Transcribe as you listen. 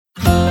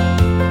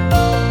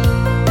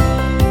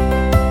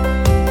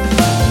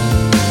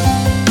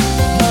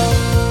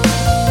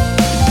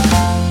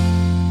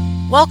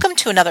Welcome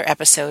to another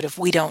episode of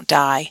We Don't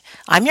Die.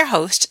 I'm your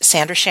host,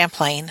 Sandra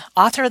Champlain,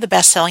 author of the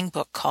best-selling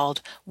book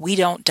called We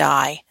Don't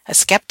Die, A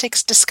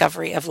Skeptic's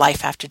Discovery of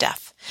Life After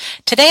Death.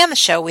 Today on the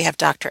show we have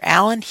Dr.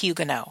 Alan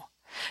Hugenot.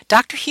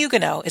 Dr.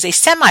 Hugenot is a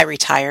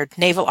semi-retired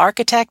naval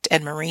architect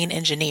and marine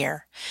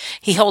engineer.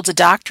 He holds a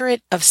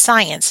doctorate of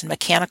science in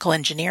mechanical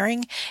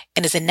engineering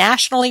and is a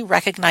nationally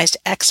recognized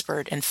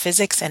expert in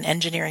physics and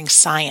engineering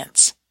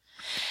science.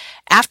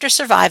 After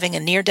surviving a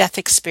near-death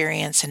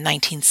experience in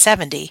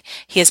 1970,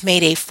 he has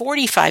made a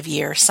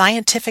 45-year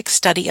scientific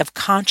study of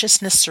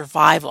consciousness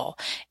survival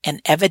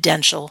and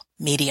evidential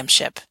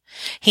mediumship.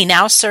 He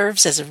now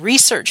serves as a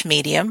research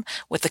medium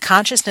with the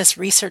Consciousness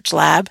Research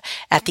Lab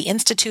at the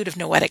Institute of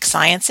Noetic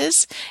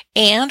Sciences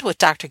and with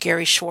Dr.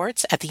 Gary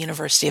Schwartz at the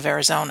University of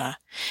Arizona.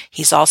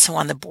 He's also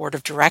on the board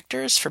of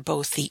directors for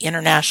both the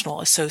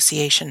International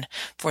Association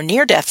for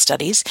Near-Death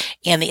Studies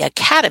and the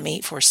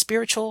Academy for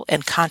Spiritual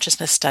and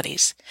Consciousness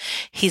Studies.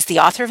 He's the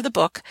author of the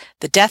book,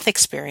 The Death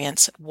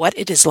Experience, What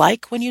It Is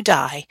Like When You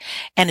Die,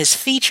 and is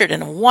featured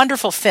in a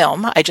wonderful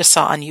film I just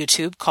saw on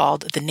YouTube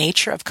called The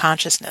Nature of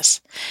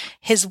Consciousness.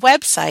 His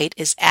website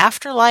is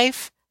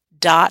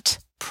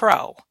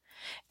afterlife.pro.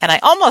 And I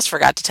almost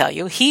forgot to tell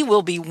you, he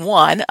will be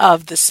one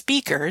of the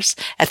speakers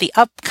at the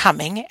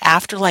upcoming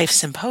Afterlife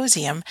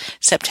Symposium,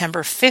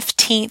 September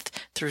 15th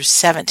through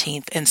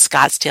 17th in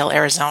Scottsdale,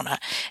 Arizona.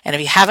 And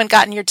if you haven't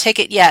gotten your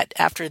ticket yet,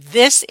 after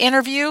this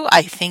interview,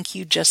 I think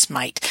you just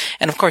might.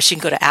 And of course, you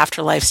can go to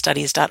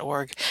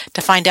afterlifestudies.org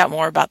to find out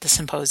more about the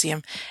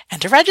symposium and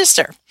to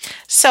register.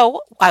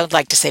 So I would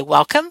like to say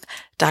welcome,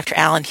 Dr.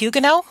 Alan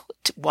Hugenot.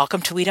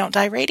 Welcome to We Don't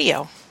Die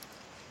Radio.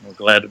 Well,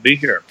 glad to be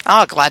here.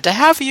 Oh, glad to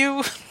have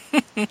you.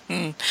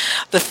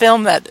 The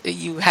film that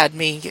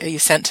you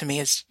sent to me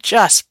is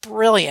just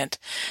brilliant.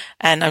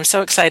 And I'm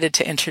so excited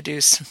to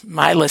introduce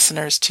my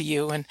listeners to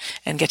you and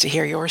get to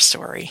hear your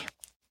story.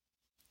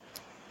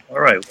 All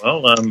right.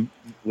 Well,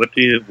 what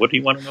do you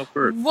want to know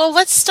first? Well,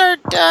 let's start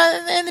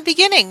in the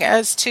beginning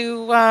as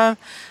to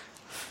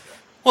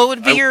what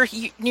would be your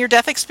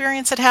near-death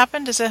experience that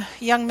happened as a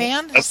young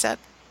man? I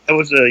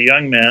was a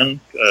young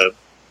man,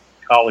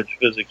 college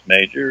physics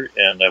major,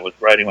 and I was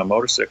riding my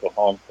motorcycle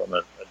home from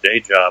a day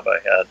job I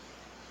had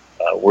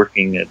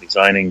working at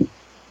designing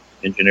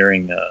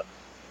engineering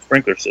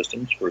sprinkler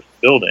systems for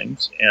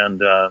buildings.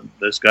 And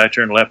this guy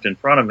turned left in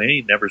front of me.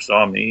 He never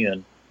saw me,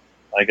 and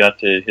I got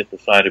to hit the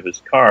side of his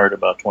car at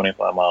about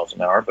 25 miles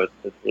an hour, but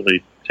it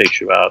really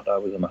takes you out. I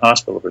was in the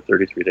hospital for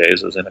 33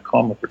 days. I was in a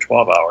coma for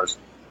 12 hours.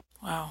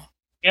 Wow.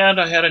 And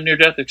I had a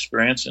near-death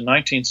experience in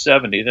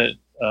 1970 that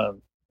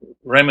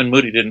Raymond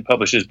Moody didn't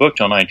publish his book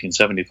till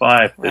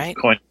 1975 that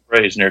coined the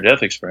phrase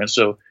near-death experience.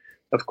 So,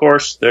 of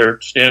course, their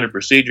standard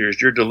procedure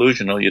is you're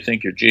delusional, you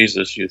think you're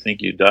Jesus, you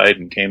think you died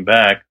and came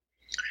back.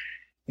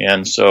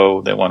 And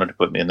so they wanted to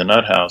put me in the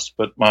nut house.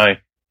 But my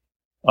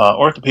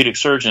orthopedic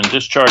surgeon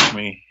discharged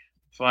me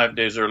 5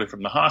 days early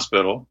from the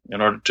hospital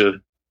in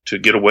order to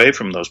get away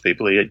from those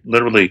people. He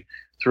literally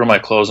threw my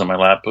clothes on my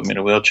lap, put me in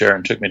a wheelchair,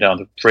 and took me down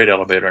the freight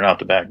elevator and out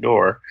the back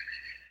door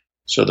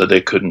so that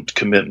they couldn't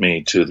commit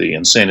me to the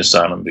insane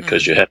asylum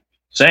because you had to be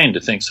insane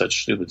to think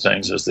such stupid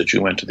things as that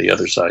you went to the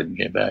other side and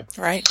came back.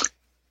 Right.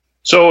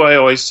 So I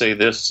always say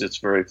this, it's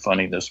very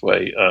funny this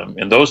way.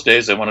 In those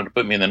days, they wanted to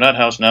put me in the nut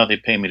house. Now they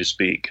pay me to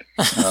speak.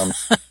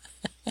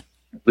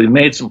 We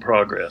made some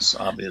progress,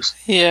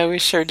 obviously. Yeah, we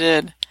sure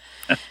did.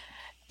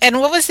 And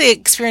what was the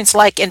experience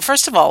like? And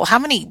first of all, how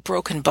many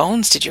broken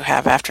bones did you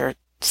have after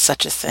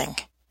such a thing?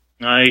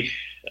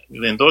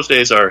 In those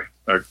days, our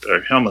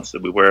helmets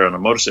that we wear on a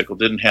motorcycle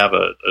didn't have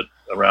a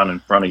around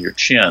in front of your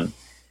chin.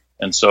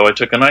 And so I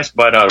took a nice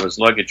bite out of his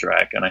luggage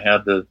rack, and I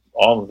had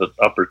all of the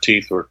upper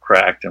teeth were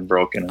cracked and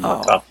broken in the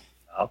top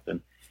of the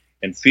mouth,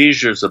 and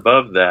fissures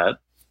above that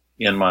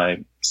in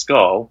my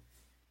skull.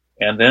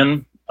 And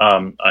then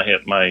I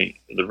had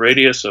the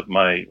radius of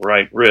my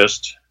right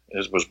wrist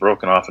was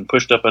broken off and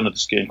pushed up under the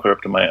skin, clear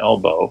up to my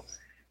elbow.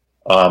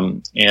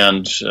 And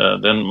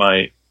then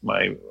my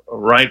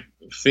right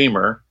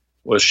femur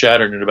was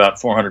shattered into about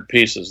 400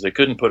 pieces. They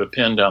couldn't put a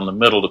pin down the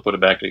middle to put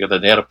it back together.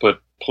 They had to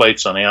put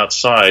plates on the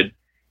outside,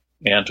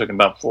 and it took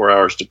about 4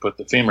 hours to put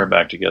the femur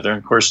back together. And,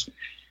 of course,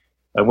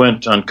 I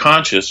went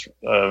unconscious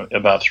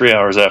about 3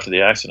 hours after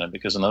the accident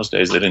because in those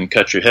days they didn't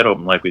cut your head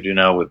open like we do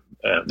now with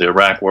the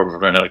Iraq War. We're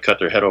going to cut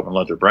their head open and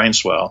let their brain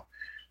swell.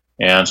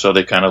 And so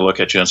they kind of look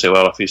at you and say,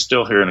 well, if he's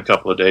still here in a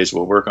couple of days,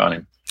 we'll work on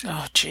him.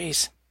 Oh,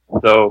 jeez.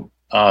 So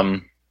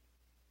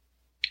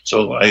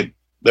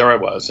there I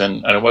was,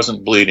 and I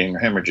wasn't bleeding or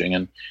hemorrhaging.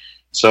 And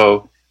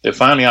so they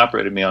finally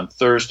operated me on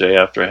Thursday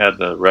after I had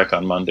the wreck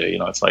on Monday.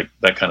 It's like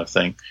that kind of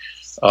thing.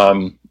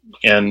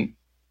 And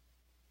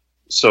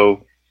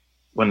so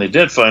when they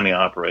did finally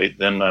operate,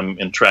 then I'm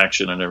in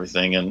traction and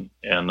everything. And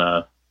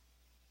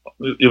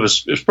it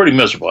was pretty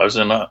miserable. I was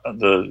in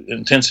the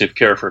intensive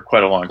care for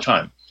quite a long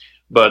time.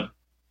 But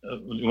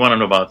you want to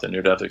know about the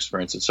near-death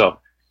experience itself.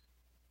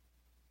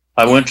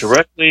 I went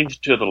directly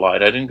to the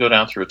light. I didn't go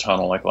down through a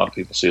tunnel like a lot of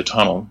people see a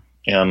tunnel.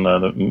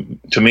 And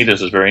to me,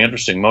 this is very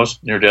interesting.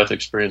 Most near-death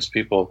experience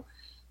people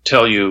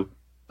tell you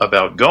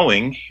about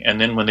going,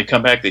 and then when they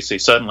come back, they say,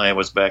 suddenly I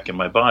was back in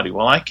my body.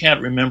 Well, I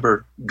can't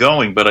remember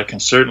going, but I can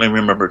certainly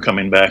remember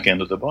coming back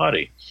into the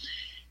body.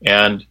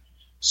 And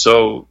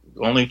so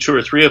only 2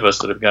 or 3 of us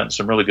that have gotten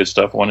some really good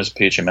stuff. One is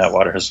Ph.D. Matt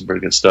Water has some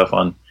pretty good stuff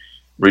on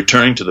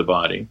returning to the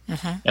body.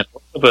 Mm-hmm. And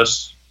most of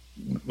us,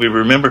 we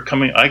remember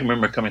coming, I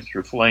remember coming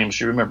through flames,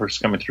 you remember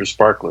coming through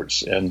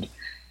sparklers. And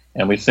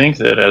we think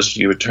that as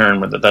you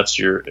return, that's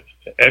your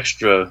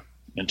extra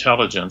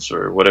intelligence,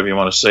 or whatever you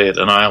want to say it,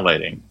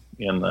 annihilating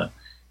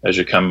as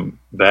you come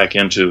back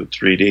into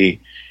 3D.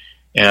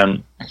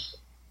 And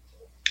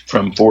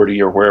from 4D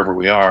or wherever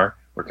we are,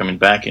 we're coming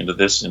back into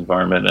this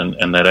environment,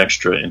 and that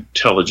extra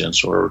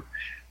intelligence or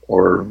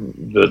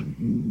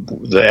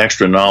the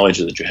extra knowledge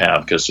that you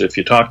have. Because if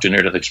you talk to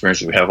near-death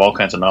experiencers, we have all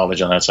kinds of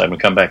knowledge on that side. We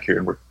come back here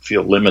and we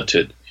feel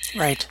limited.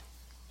 Right.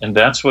 And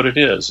that's what it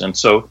is. And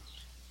so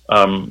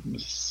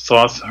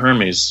Thoth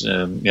Hermes,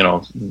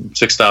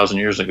 6,000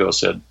 years ago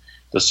said,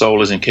 the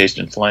soul is encased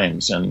in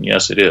flames. And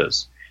yes, it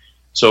is.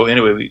 So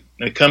anyway,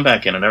 we come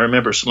back in, and I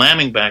remember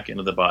slamming back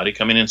into the body,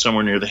 coming in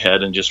somewhere near the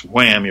head, and just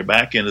wham, you're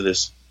back into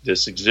this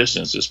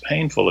existence, this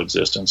painful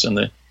existence.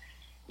 And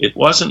it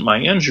wasn't my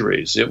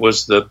injuries. It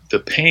was the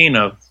pain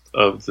of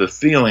the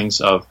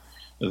feelings of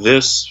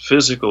this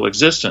physical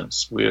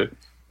existence.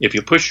 If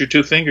you push your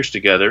 2 fingers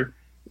together,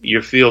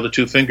 you feel the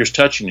 2 fingers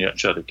touching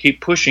each other. Keep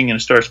pushing and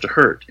it starts to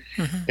hurt.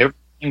 Mm-hmm.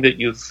 Everything that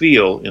you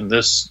feel in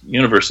this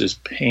universe is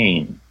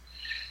pain.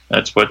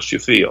 That's what you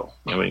feel.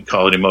 We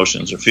call it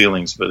emotions or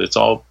feelings, but it's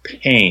all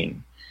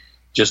pain,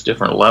 just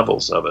different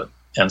levels of it.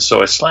 And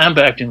so I slammed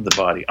back into the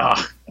body.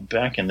 I'm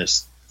back in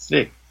this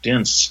thick,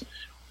 dense,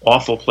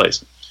 awful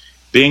place.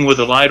 Being with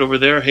the light over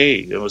there, hey,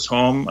 it was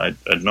home. I'd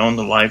known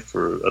the light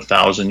for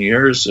 1,000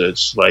 years.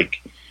 It's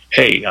like,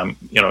 hey,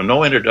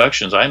 no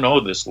introductions. I know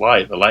this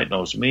light. The light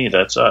knows me.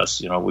 That's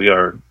us. We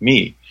are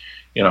me.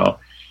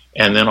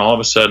 And then all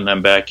of a sudden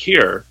I'm back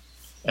here,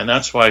 and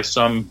that's why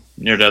some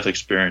near-death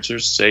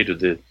experiencers say to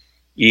the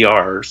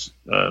ERs,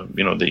 the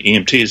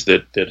EMTs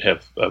that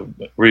have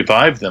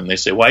revived them, they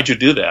say, "Why'd you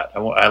do that?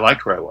 I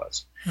liked where I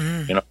was."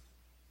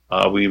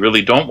 We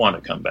really don't want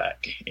to come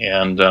back.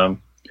 And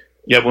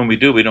yet when we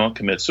do, we don't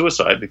commit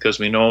suicide, because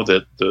we know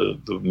that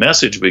the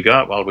message we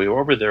got while we were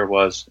over there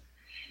was,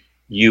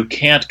 you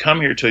can't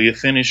come here till you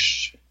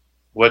finish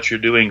what you're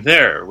doing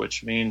there,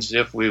 which means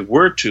if we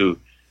were to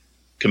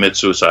commit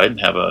suicide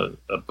and have a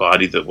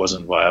body that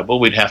wasn't viable,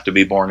 we'd have to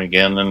be born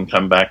again and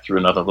come back through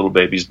another little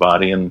baby's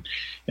body and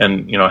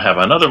have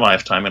another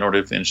lifetime in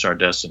order to finish our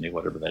destiny,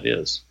 whatever that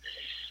is.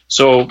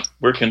 So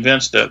we're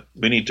convinced that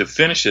we need to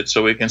finish it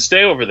so we can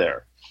stay over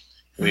there.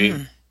 We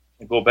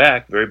go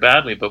back very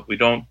badly, but we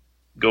don't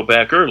go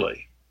back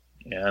early.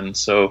 And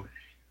so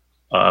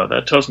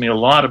that tells me a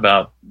lot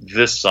about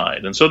this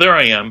side. And so there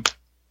I am,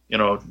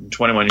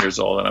 21 years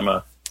old, and I'm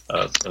a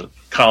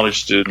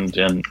college student,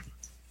 and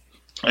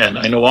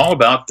I know all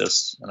about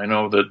this, and I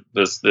know that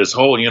this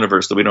whole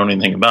universe that we don't know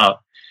anything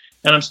about.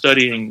 And I'm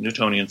studying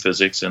Newtonian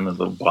physics in the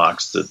little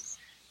box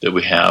that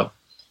we have.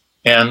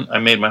 And I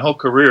made my whole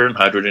career in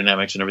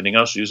hydrodynamics and everything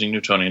else using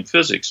Newtonian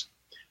physics.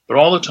 But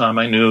all the time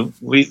I knew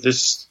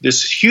this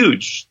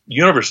huge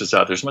universe is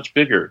out there. It's much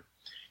bigger.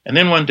 And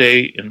then one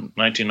day in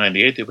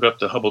 1998, they put up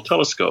the Hubble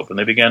telescope, and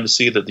they began to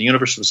see that the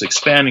universe was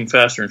expanding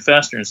faster and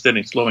faster instead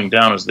of slowing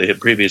down as they had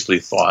previously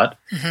thought,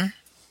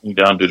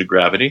 down due to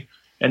gravity.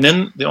 And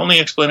then the only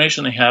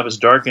explanation they have is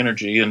dark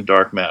energy and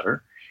dark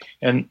matter.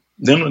 And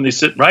then when they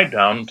sit right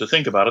down to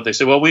think about it, they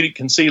say, well, we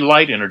can see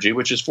light energy,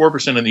 which is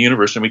 4% of the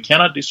universe, and we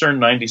cannot discern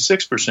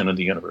 96% of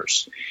the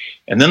universe.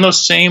 And then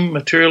those same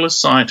materialist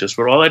scientists,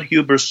 with all that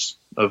hubris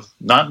of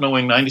not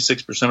knowing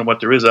 96% of what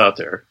there is out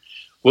there,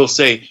 will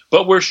say,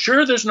 but we're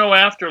sure there's no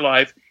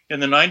afterlife,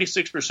 and the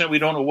 96% we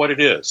don't know what it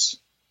is.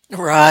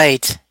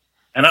 Right.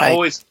 And I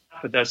always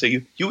laugh at that,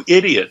 say, you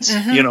idiots,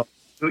 you don't,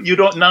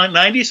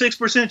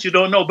 96% you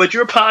don't know, but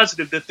you're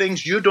positive that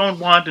things you don't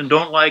want and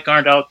don't like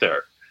aren't out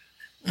there.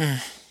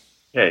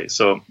 Okay,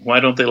 so why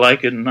don't they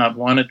like it and not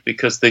want it?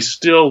 Because they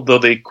still, though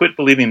they quit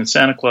believing in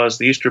Santa Claus,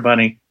 the Easter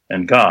Bunny,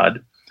 and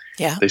God,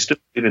 they still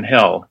believe in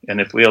hell.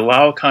 And if we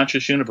allow a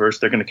conscious universe,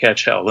 they're going to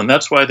catch hell. And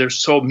that's why they're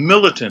so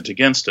militant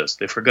against us.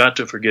 They forgot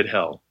to forget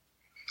hell.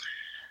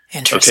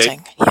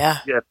 Interesting. Okay?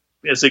 Yeah.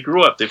 As they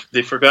grew up,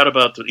 they forgot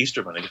about the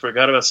Easter Bunny. They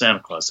forgot about Santa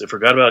Claus. They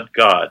forgot about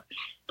God.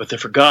 But they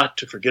forgot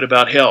to forget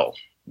about hell,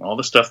 all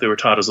the stuff they were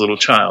taught as a little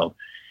child.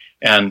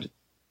 And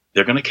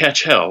they're going to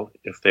catch hell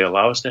if they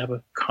allow us to have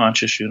a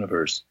conscious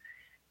universe.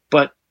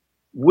 But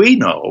we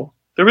know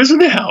there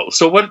isn't a hell,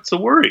 so what's the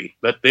worry?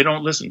 But they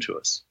don't listen to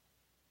us.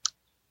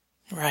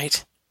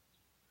 Right.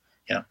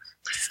 Yeah.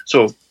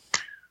 So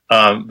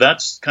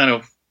that's kind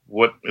of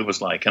what it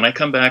was like. And I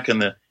come back,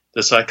 and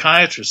the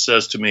psychiatrist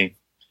says to me,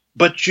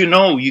 but you're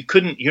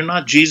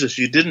not Jesus.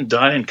 You didn't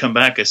die and come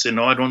back. I said,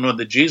 no, I don't know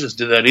that Jesus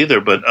did that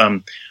either, but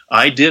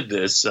I did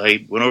this.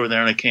 I went over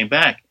there and I came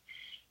back.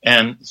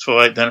 And so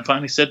I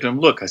finally said to him,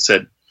 look, I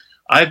said,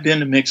 I've been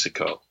to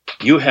Mexico.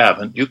 You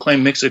haven't. You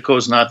claim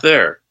Mexico's not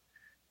there.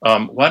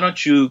 Why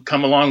don't you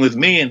come along with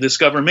me and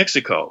discover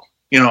Mexico?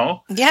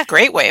 Yeah,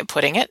 great way of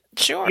putting it.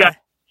 Sure. Yeah.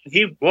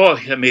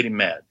 That made him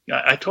mad.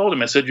 I told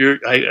him, I said,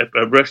 I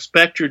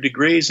respect your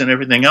degrees and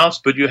everything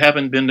else, but you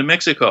haven't been to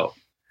Mexico.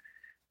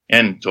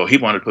 And so he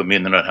wanted to put me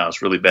in the nut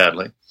house really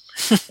badly.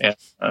 And,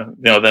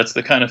 that's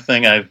the kind of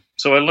thing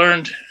so I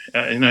learned,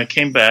 I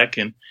came back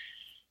and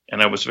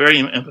I was very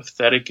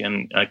empathetic,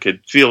 and I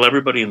could feel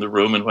everybody in the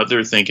room and what they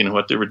were thinking and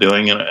what they were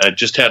doing. And I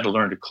just had to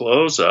learn to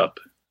close up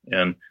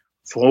and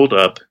fold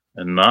up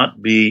and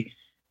not be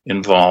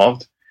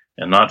involved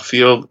and not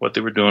feel what they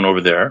were doing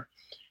over there.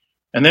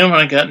 And then when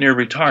I got near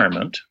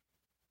retirement,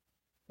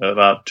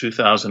 about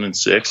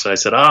 2006, I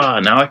said,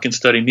 now I can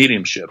study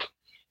mediumship.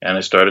 And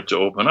I started to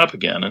open up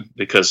again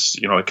because,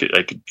 I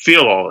could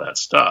feel all that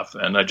stuff.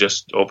 And I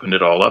just opened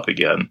it all up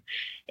again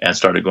and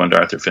started going to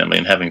Arthur Findlay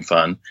and having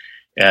fun.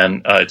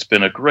 And it's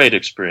been a great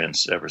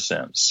experience ever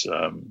since.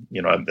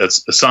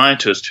 That's a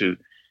scientist who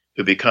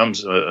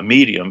becomes a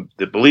medium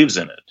that believes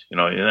in it,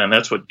 and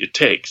that's what it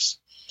takes.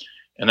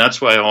 And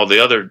that's why all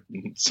the other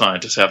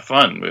scientists have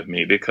fun with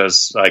me,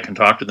 because I can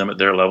talk to them at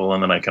their level,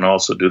 and then I can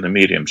also do the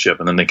mediumship,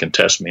 and then they can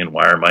test me and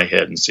wire my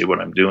head and see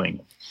what I'm doing.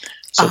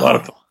 It's a lot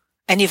of fun.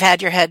 And you've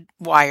had your head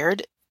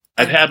wired?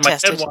 I've had my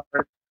head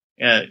wired.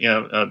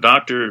 And,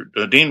 Dr.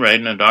 Dean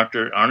Radin and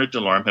Dr. Arnold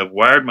DeLorme have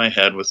wired my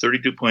head with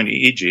 32-point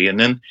EEG and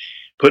then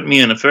put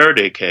me in a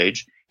Faraday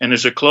cage. And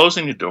as they're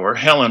closing the door,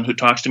 Helen, who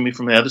talks to me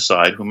from the other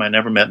side, whom I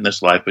never met in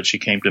this life, but she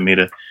came to me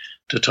to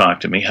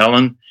talk to me,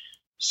 Helen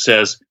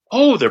says,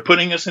 they're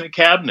putting us in a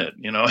cabinet.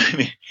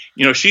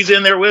 She's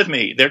in there with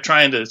me. They're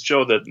trying to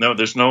show that, no,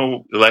 there's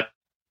no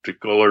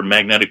electrical or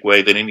magnetic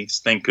way that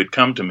anything could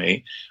come to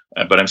me,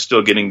 but I'm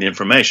still getting the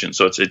information.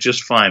 So it's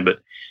just fine. But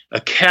a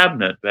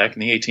cabinet back in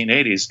the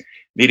 1880s,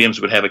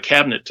 mediums would have a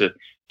cabinet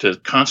to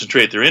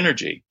concentrate their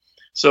energy.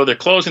 So they're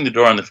closing the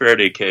door on the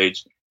Faraday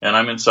cage, and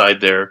I'm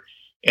inside there.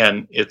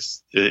 And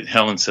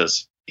Helen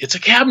says, "It's a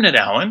cabinet,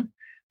 Alan."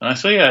 And I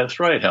say, "Yeah,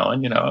 that's right,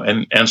 Helen."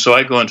 And so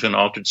I go into an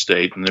altered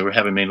state, and they were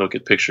having me look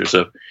at pictures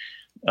of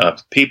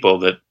people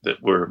that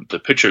the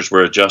pictures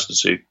were adjusted,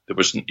 so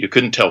you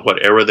couldn't tell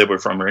what era they were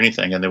from or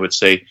anything. And they would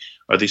say,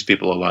 "Are these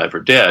people alive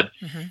or dead?"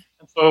 Mm-hmm.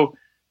 And so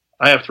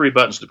I have 3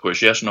 buttons to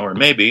push: yes, no, or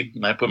maybe.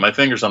 And I put my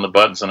fingers on the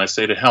buttons, and I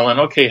say to Helen,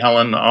 "Okay,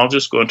 Helen, I'll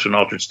just go into an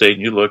altered state,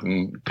 and you look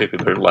and pick if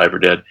they're alive or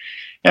dead."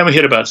 And we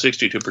hit about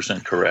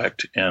 62%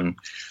 correct, and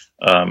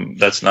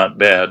that's not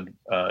bad.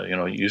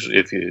 Usually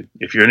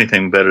if you're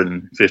anything better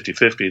than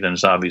 50-50, then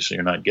it's obviously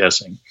you're not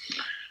guessing.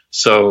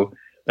 So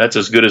that's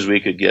as good as we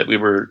could get. We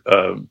were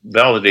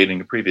validating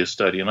a previous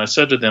study, and I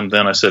said to them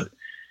then, I said,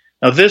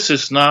 "Now this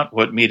is not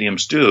what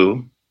mediums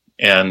do."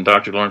 And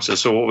Dr. Lawrence says,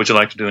 "So what would you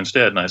like to do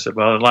instead?" And I said,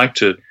 "Well, I'd like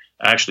to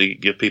actually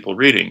give people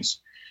readings."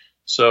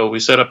 So we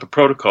set up a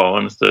protocol,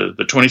 and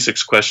the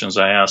 26 questions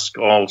I ask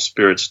all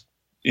spirits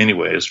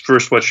anyway is,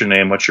 first, what's your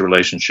name? What's your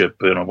relationship?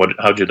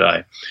 How'd you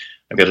die?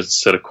 I've got a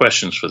set of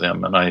questions for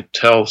them. And I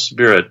tell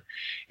spirit,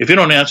 if you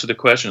don't answer the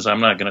questions,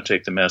 I'm not going to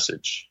take the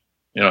message.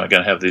 I got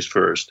to have these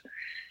first,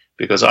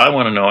 because I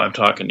want to know I'm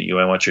talking to you.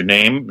 I want your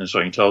name, and so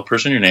I can tell the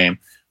person your name.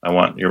 I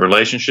want your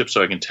relationship,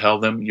 so I can tell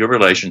them your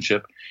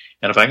relationship.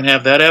 And if I can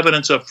have that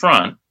evidence up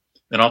front,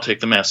 then I'll take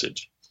the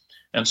message.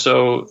 And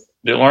so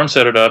the alarm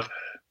set it up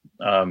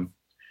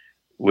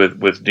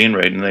with Dean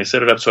Radin, and they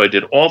set it up so I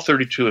did all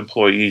 32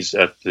 employees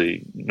at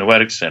the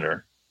Noetic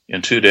Center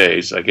in 2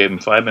 days. I gave them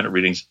 5-minute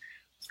readings,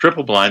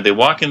 triple blind. They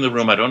walk in the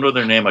room. I don't know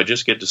their name. I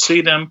just get to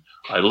see them.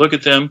 I look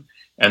at them,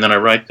 and then I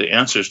write the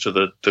answers to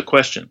the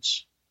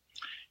questions.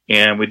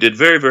 And we did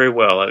very, very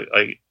well.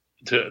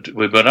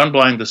 We would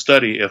unblind the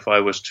study if I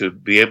was to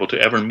be able to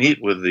ever meet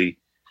with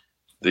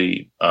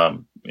the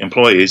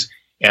employees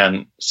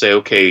and say,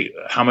 "Okay,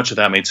 how much of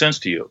that made sense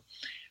to you?"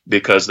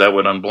 Because that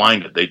would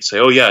unblind it. They'd say,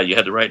 "Oh yeah, you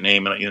had the right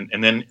name,"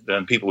 and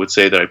then people would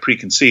say that I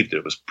preconceived it.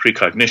 It was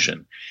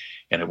precognition,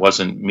 and it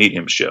wasn't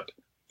mediumship.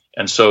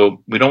 And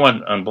so we don't want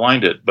to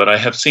unblind it. But I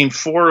have seen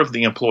 4 of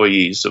the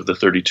employees of the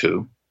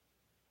 32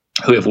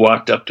 who have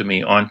walked up to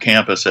me on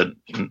campus at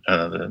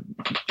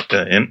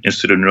the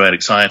Institute of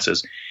Noetic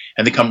Sciences,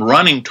 and they come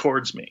running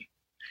towards me.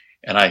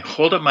 And I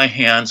hold up my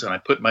hands, and I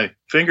put my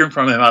finger in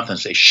front of my mouth and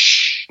say,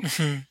 "Shh."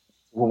 Mm-hmm.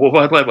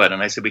 What?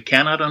 And I said, "We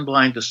cannot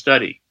unblind the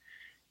study."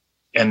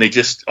 And they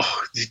just,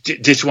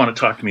 did you want to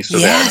talk to me so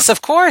bad? Yes,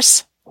 of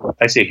course.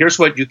 I say, "Here's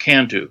what you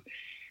can do.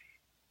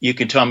 You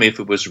can tell me if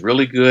it was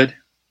really good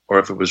or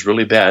if it was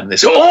really bad." And they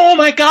say, "Oh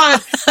my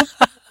God,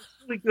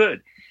 really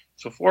good."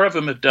 So 4 of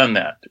them have done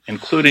that,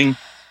 including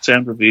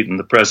Sandra Beaton,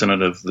 the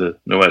president of the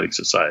Noetic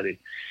Society.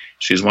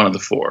 She's one of the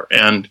 4.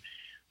 And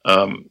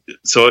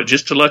so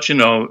just to let you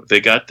know,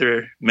 they got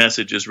their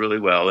messages really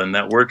well, and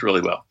that worked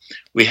really well.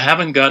 We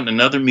haven't gotten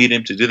another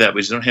medium to do that.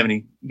 We just don't have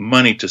any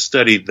money to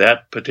study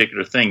that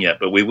particular thing yet,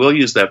 but we will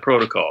use that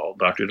protocol.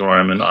 Dr.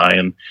 Dorham and I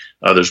and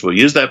others will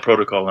use that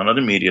protocol on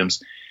other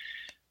mediums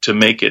to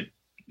make it,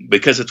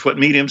 because it's what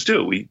mediums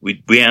do.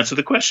 We answer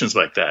the questions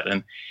like that.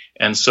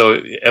 And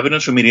so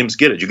evidential mediums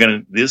get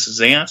it. This is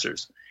the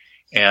answers.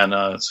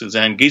 And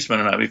Suzanne Giesman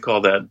and I, we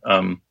call that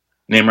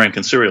name, rank,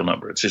 and serial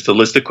number. It's just a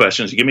list of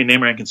questions. You give me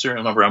name, rank, and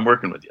serial number, I'm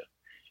working with you.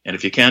 And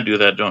if you can't do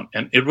that, don't.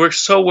 And it works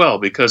so well,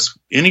 because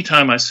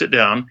anytime I sit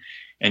down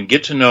and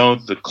get to know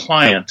the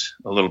client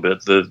a little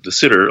bit, the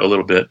sitter a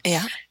little bit,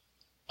 Yeah.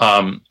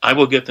 I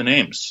will get the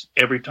names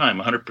every time,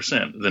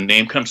 100%. The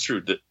name comes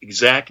through, the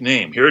exact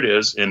name. Here it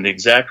is, and the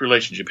exact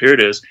relationship. Here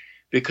it is,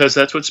 because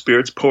that's what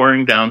Spirit's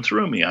pouring down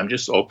through me. I'm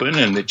just open,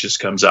 and it just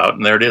comes out,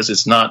 and there it is.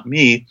 It's not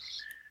me.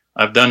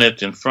 I've done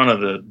it in front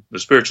of the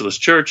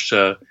Spiritualist Church,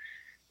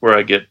 where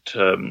I get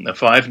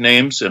 5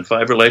 names and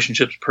 5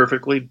 relationships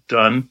perfectly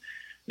done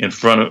in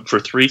front of for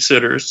 3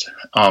 sitters,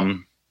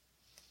 and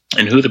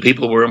who the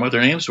people were and what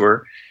their names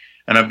were.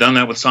 And I've done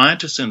that with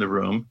scientists in the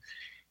room.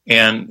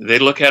 And they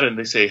look at it and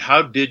they say,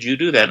 how did you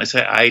do that? And I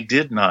say, I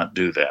did not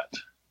do that.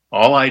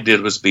 All I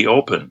did was be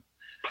open.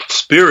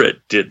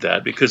 Spirit did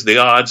that because the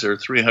odds are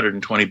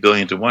 320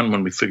 billion to 1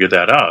 when we figured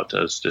that out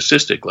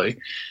statistically.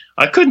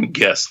 I couldn't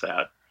guess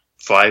that.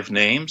 5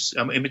 names.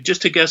 I mean,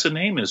 just to guess a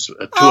name is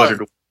 200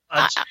 to 1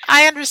 odds.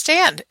 I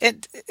understand.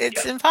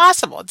 It's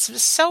impossible. It's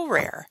just so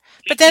rare.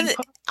 But then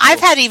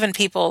I've had even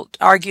people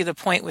argue the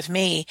point with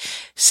me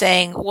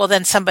saying, well,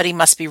 then somebody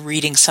must be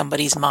reading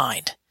somebody's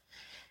mind.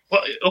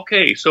 Well,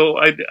 okay, so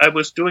I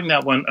was doing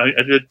that one.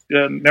 I did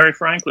Mary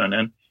Franklin,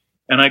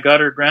 and I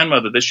got her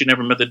grandmother that she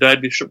never met that died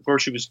before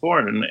she was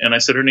born. And I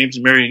said, her name's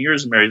Mary and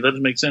yours is Mary. That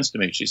doesn't make sense to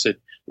me. She said,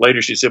 well,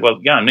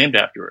 yeah, I'm named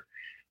after her.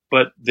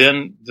 But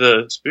then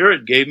the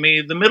Spirit gave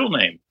me the middle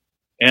name.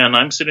 And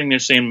I'm sitting there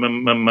saying,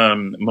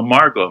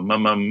 Margot,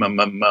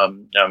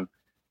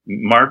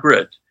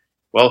 Margaret.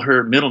 Well,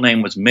 her middle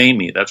name was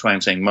Mamie. That's why I'm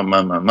saying,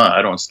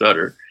 I don't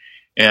stutter.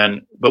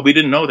 But we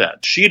didn't know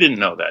that. She didn't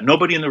know that.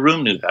 Nobody in the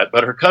room knew that.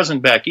 But her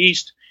cousin back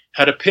east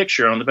had a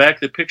picture. On the back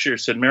of the picture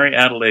said Mary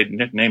Adelaide,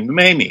 nicknamed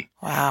Mamie.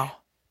 Wow.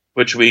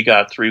 Which we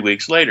got 3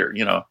 weeks later.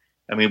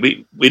 I mean,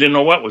 we didn't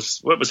know what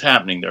was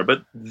happening there.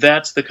 But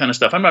that's the kind of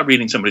stuff. I'm not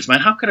reading somebody's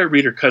mind. How could I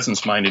read her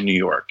cousin's mind in New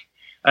York?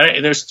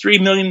 There's 3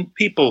 million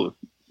people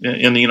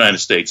in the United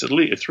States. At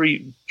least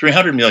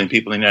 300 million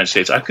people in the United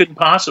States. I couldn't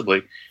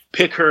possibly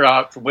pick her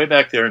out from way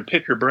back there and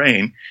pick her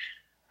brain.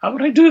 How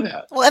would I do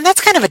that? Well, and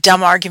that's kind of a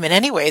dumb argument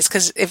anyways,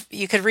 because if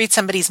you could read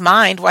somebody's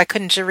mind, why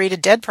couldn't you read a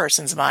dead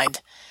person's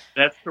mind?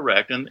 That's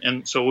correct.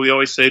 And so we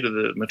always say to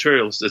the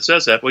materialist that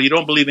says that, well, you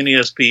don't believe in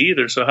ESP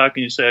either, so how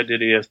can you say I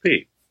did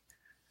ESP?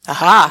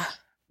 Aha.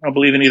 I don't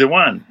believe in either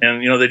one.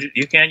 And,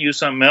 you can't use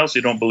something else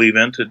you don't believe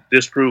in to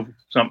disprove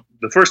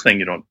the first thing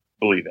you don't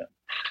believe in.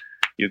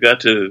 You've got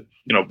to,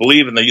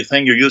 believe in the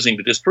thing you're using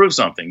to disprove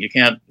something. You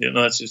can't,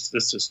 that's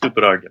a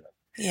stupid argument.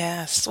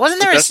 Yes. Wasn't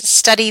there a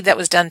study that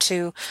was done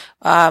too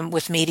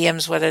with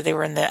mediums, whether they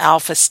were in the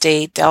alpha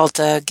state,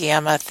 delta,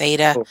 gamma,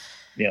 theta? Oh,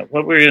 yeah.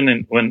 What we're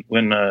in when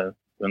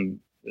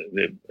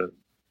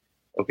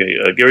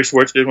Gary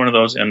Schwartz did one of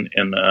those, and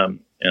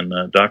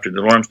Dr.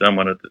 DeLorme's done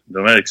one at the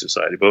Dometic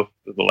Society. Both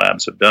of the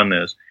labs have done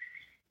this.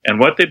 And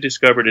what they've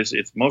discovered is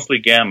it's mostly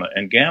gamma.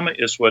 And gamma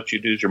is what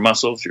you do, your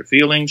muscles, your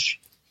feelings,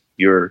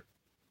 it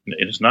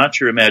is not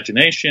your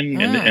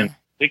imagination. And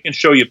they can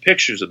show you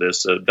pictures of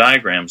this,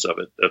 diagrams of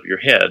it, of your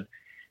head,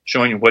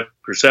 showing you what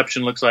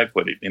perception looks like,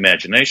 what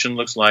imagination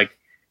looks like,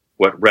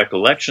 what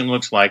recollection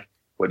looks like,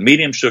 what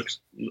mediumship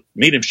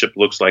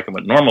looks like, and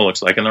what normal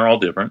looks like, and they're all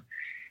different.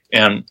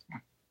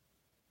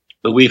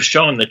 But we've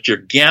shown that your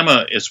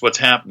gamma is what's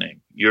happening.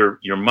 Your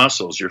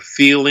muscles, your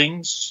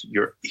feelings,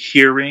 your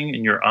hearing,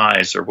 and your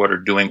eyes are what are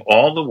doing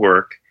all the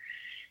work.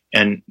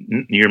 And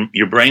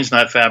your brain's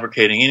not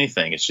fabricating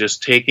anything. It's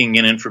just taking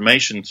in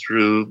information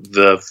through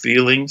the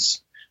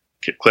feelings,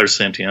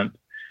 clairsentient,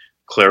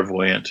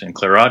 clairvoyant, and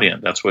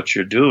clairaudient. That's what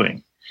you're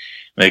doing.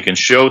 They can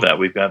show that.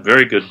 We've got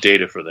very good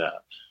data for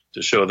that,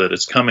 to show that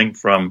it's coming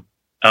from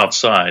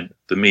outside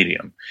the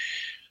medium.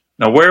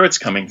 Now, where it's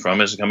coming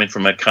from is coming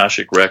from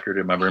Akashic record.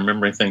 Am I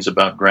remembering things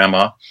about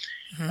Grandma?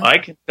 Mm-hmm. I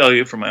can tell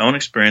you from my own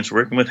experience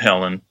working with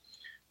Helen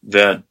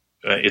that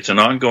it's an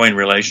ongoing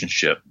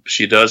relationship.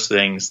 She does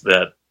things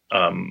that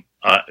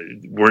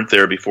weren't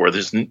there before.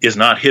 This is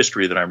not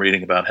history that I'm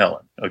reading about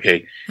Helen.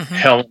 Okay, mm-hmm.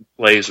 Helen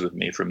plays with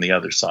me from the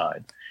other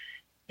side,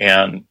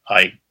 and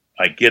I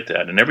get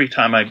that. And every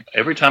time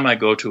I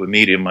go to a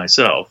medium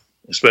myself,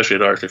 especially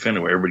at Arthur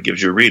Findlay, where everybody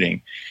gives you a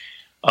reading,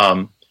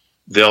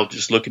 they'll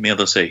just look at me and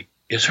they'll say,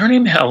 "Is her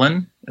name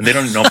Helen?" And they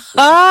don't know.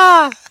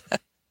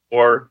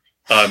 Or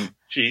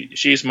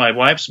she's my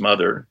wife's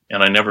mother,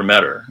 and I never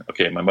met her.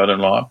 Okay, my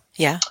mother-in-law.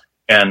 Yeah.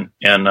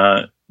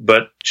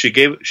 But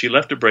she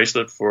left a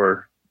bracelet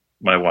for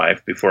my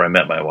wife before I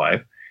met my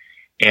wife,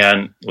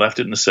 and left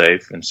it in the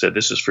safe and said,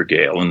 "This is for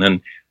Gail." And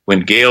then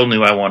when Gail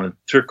knew I wanted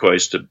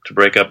turquoise to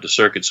break up the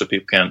circuit so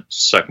people can't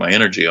suck my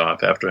energy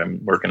off after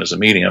I'm working as a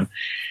medium,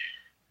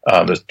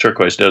 the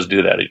turquoise does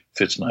do that. It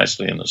fits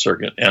nicely in the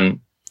circuit.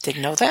 And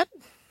didn't know that?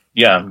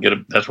 Yeah,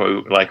 that's why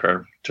we like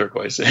our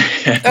turquoise.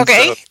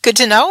 Okay, good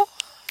to know.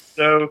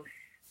 So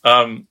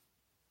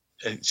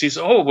she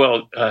says,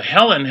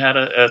 Helen had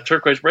a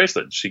turquoise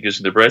bracelet. She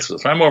gives me the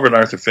bracelet. So I'm over at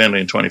Arthur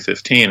Findlay in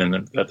 2015, and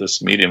I've got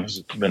this medium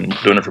who's been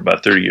doing it for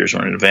about 30 years.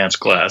 We're in an advanced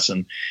class,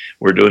 and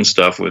we're doing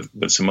stuff with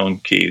Simone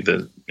Key,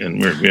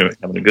 and we're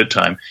having a good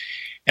time.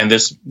 And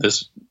this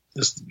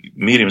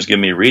medium is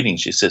giving me a reading.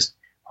 She says,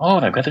 "Oh,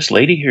 and I've got this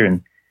lady here,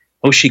 and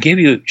Oh, she gave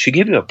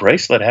you a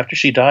bracelet after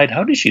she died.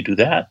 How did she do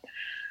that?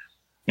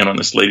 And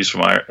this lady's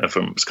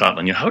from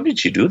Scotland. How did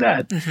she do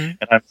that? Mm-hmm.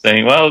 And I'm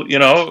saying, well,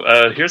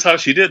 here's how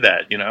she did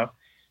that.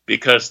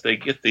 Because they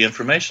get the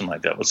information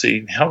like that. Well,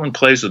 see, Helen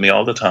plays with me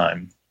all the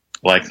time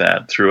like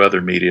that through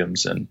other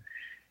mediums, and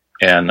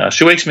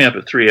she wakes me up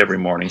at 3 every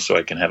morning so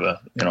I can have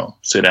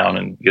sit down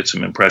and get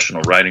some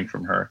impressional writing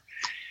from her.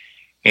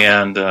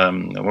 And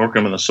I'm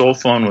working with a soul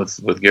phone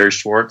with Gary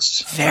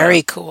Schwartz.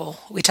 Very cool.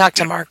 We talked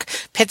to Mark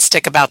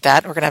Pitstick about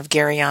that. We're going to have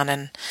Gary on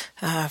in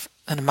a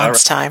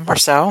month's time or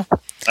so.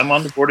 I'm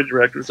on the board of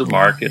directors of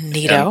Mark.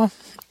 Neato. And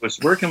was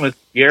working with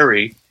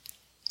Gary,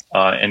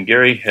 and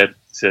Gary had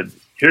said,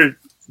 "Here,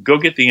 go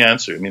get the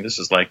answer." I mean, this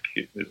is like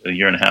a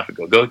year and a half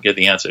ago. Go get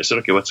the answer. I said,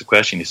 "Okay, what's the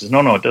question?" He says,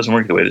 No, it doesn't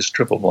work the way. It's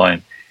triple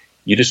blind.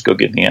 You just go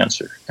get the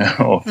answer."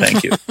 Oh,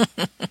 thank you.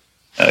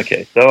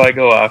 Okay, so I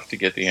go off to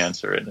get the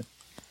answer, and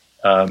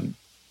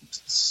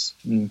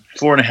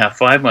 4.5,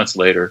 5 months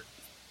later,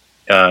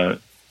 I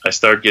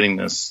start getting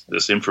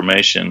this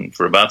information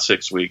for about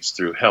 6 weeks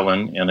through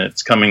Helen, and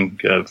it's coming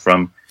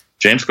from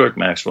James Clerk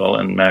Maxwell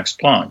and Max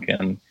Planck,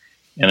 and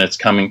it's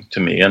coming to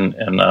me, and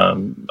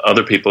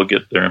other people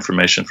get their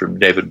information from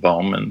David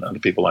Bohm and other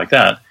people like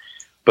that.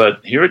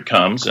 But here it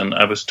comes, and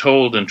I was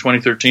told in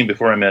 2013,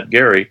 before I met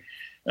Gary,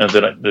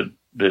 that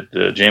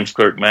James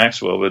Clerk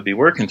Maxwell would be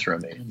working through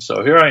me. And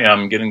so here I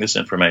am getting this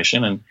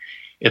information, and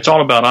it's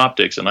all about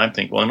optics. And I'm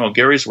thinking, well, no,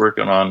 Gary's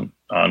working on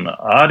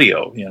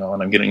audio,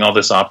 and I'm getting all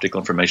this optical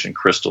information,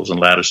 crystals and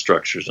lattice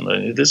structures,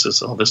 and this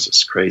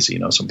is crazy,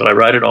 but I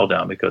write it all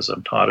down because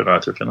I'm taught at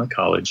Arthur Findlay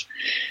College.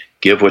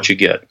 Give what you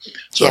get.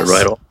 So yes. I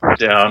write all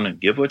down and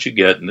give what you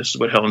get. And this is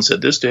what Helen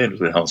said this day, and this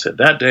is what Helen said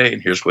that day,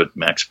 and here's what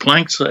Max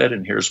Planck said,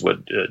 and here's what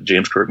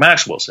James Clerk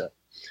Maxwell said.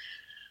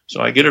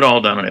 So I get it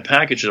all done, and I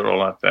package it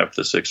all up after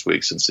the 6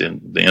 weeks. It's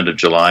in the end of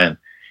July, and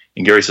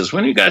Gary says,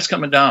 "When are you guys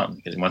coming down?"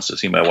 Because he wants to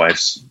see my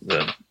wife's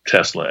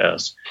Tesla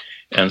S.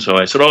 And so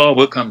I said, "Oh,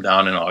 we'll come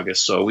down in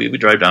August." So we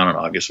drive down in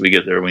August. We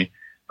get there, we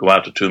go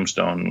out to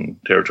Tombstone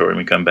territory, and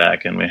we come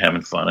back, and we're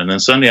having fun. And then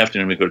Sunday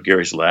afternoon, we go to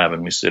Gary's lab,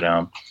 and we sit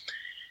down.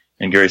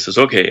 And Gary says,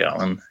 "Okay,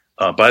 Alan,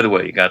 by the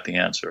way, you got the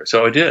answer."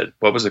 So I did.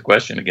 What was the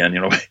question again?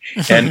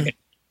 And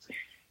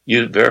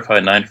you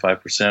verified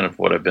 95% of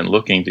what I've been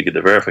looking to get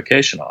the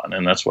verification on.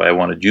 And that's why I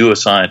wanted you, a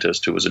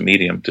scientist who was a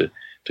medium, to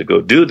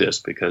go do this,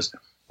 because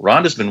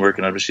Rhonda's been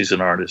working on it. She's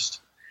an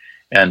artist.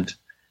 And,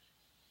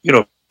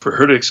 for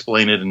her to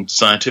explain it in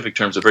scientific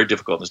terms is very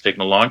difficult. It's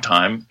taken a long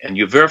time. And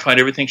you verified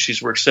everything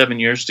she's worked 7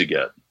 years to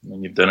get.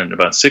 And you've done it in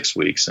about 6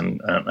 weeks.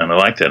 And I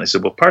like that. And I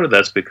said, well, part of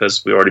that's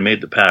because we already made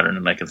the pattern,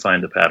 and I can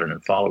find the pattern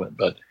and follow it.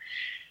 But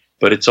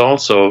it's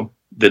also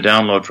the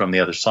download from the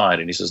other side.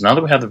 And he says, now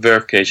that we have the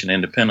verification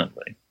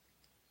independently,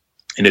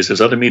 and he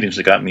says, other mediums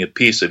have got me a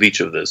piece of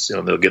each of this.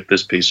 They'll get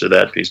this piece or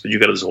that piece, but you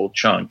got this whole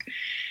chunk.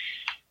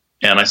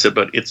 And I said,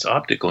 but it's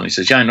optical. And he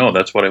says, yeah, I know.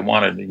 That's what I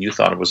wanted. And you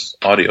thought it was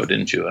audio,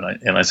 didn't you?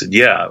 And I said,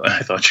 yeah,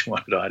 I thought you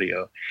wanted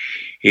audio.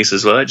 He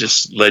says, well, I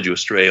just led you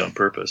astray on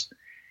purpose.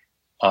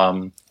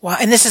 Wow.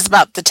 And this is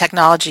about the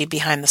technology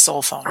behind the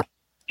soul phone.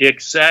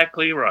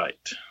 Exactly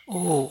right.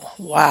 Oh,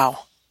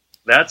 wow.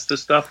 That's the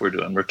stuff we're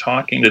doing. We're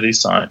talking to these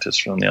scientists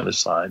from the other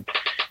side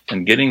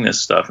and getting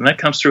this stuff. And that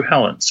comes through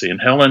Helen. See, and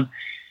Helen,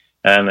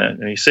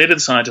 and you say to the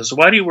scientists,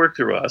 why do you work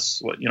through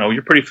us?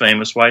 You're pretty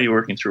famous. Why are you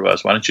working through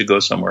us? Why don't you go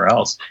somewhere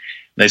else?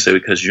 And they say,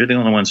 because you're the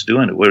only ones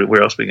doing it.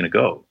 Where else are we going to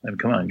go? I mean,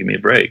 come on, give me a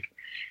break.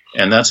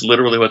 And that's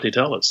literally what they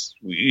tell us.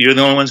 You're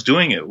the only ones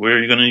doing it. Where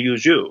are you going to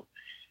use you?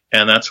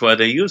 And that's why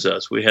they use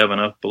us. We have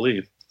enough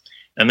belief.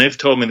 And they've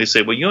told me, they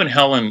say, well, you and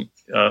Helen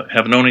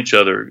have known each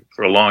other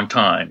for a long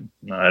time.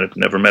 I've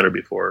never met her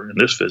before in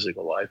this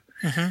physical life.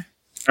 Mm-hmm.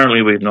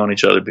 Apparently, we've known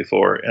each other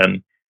before.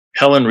 And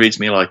Helen reads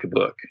me like a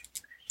book.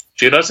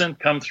 She doesn't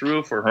come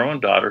through for her own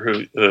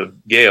daughter,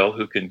 Gail,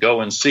 who can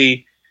go and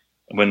see,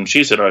 when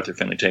she's at Arthur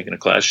Findlay taking a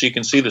class, she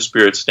can see the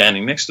spirits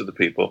standing next to the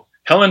people.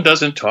 Helen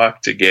doesn't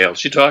talk to Gail.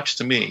 She talks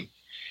to me.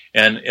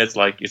 And it's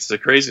the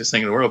craziest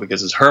thing in the world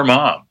because it's her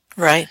mom.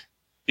 Right.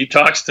 She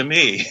talks to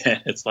me.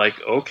 And it's like,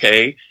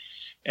 okay.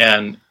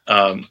 But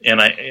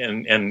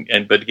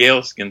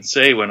Gail can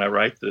say when I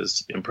write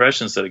this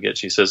impressions that I get,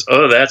 she says,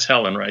 oh, that's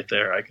Helen right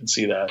there. I can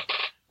see that.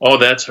 Oh,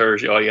 that's her.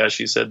 Oh, yeah,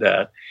 she said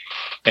that.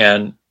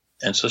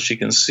 And so she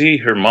can see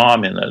her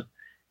mom in it,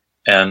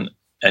 and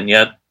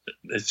yet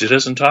she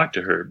doesn't talk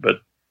to her.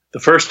 But the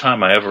first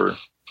time I ever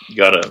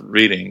got a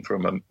reading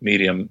from a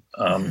medium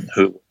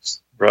who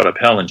brought up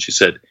Helen, she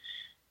said,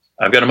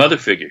 I've got a mother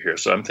figure here.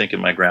 So I'm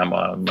thinking my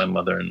grandma and my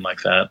mother and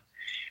like that.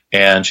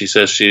 And she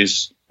says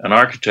she's an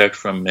architect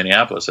from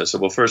Minneapolis. I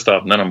said, well, first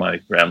off, none of my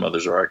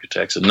grandmothers are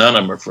architects, and none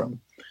of them are from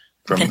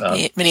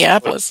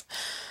Minneapolis.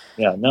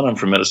 Yeah, none of them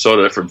from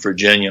Minnesota. They're from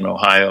Virginia and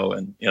Ohio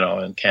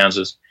and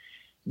Kansas.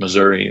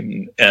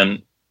 Missouri,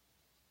 and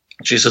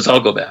she says, I'll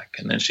go back.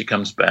 And then she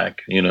comes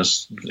back,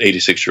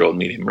 86-year-old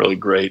medium, really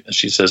great. And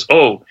she says,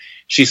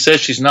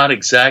 she's not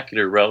exactly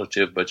a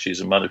relative, but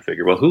she's a mother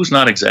figure. Well, who's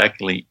not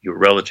exactly your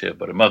relative,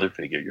 but a mother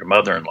figure? Your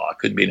mother-in-law,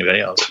 couldn't be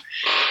anybody else.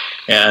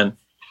 And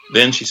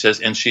then she says,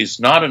 and she's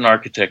not an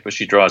architect, but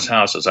she draws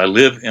houses. I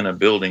live in a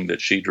building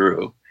that she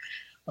drew.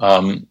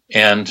 And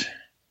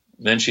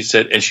then she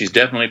said, and she's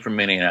definitely from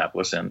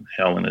Minneapolis, and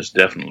Helen is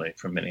definitely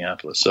from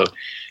Minneapolis. So it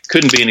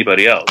couldn't be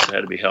anybody else. It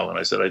had to be Helen.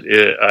 I said,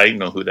 I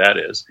know who that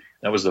is.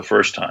 That was the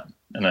first time.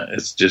 And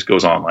it just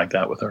goes on like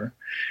that with her.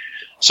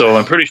 So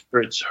I'm pretty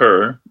sure it's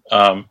her,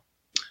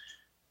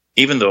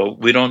 even though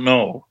we don't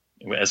know.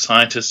 As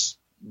scientists,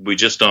 we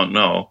just don't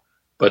know.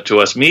 But to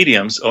us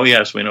mediums, oh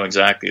yes, we know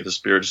exactly the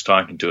spirit is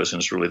talking to us,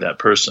 and it's really that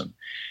person.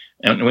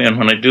 And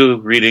when I do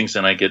readings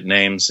and I get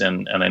names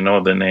and I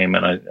know the name,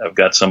 and I've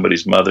got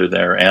somebody's mother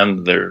there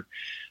and their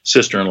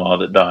sister-in-law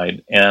that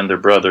died and their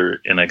brother,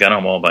 and I got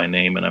them all by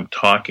name, and I'm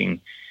talking,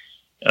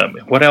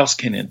 what else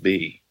can it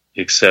be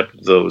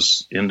except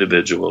those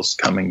individuals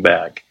coming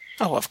back?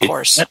 Oh, of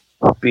course. It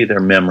can't be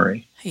their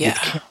memory.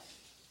 Yeah.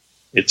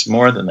 It's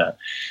more than that.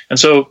 And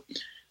so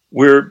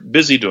we're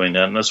busy doing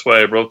that, and that's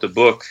why I wrote the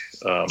book,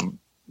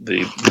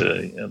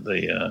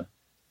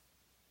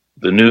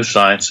 the New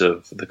Science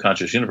of the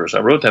Conscious Universe. I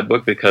wrote that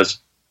book because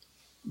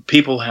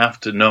people have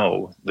to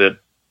know that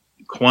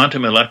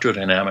quantum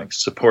electrodynamics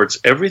supports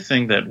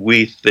everything that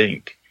we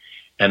think.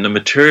 And the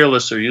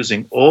materialists are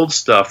using old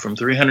stuff from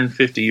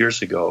 350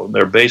 years ago.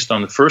 They're based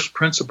on the first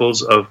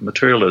principles of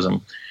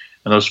materialism.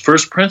 And those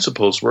first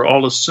principles were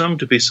all assumed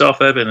to be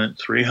self-evident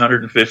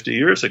 350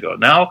 years ago.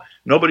 Now,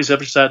 nobody's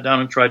ever sat down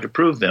and tried to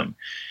prove them.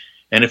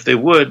 And if they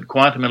would,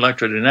 quantum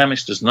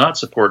electrodynamics does not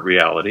support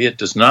reality. It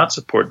does not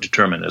support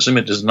determinism.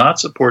 It does not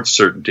support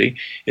certainty.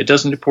 It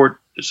doesn't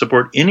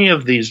support any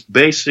of these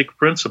basic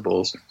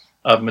principles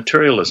of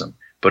materialism.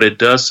 But it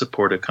does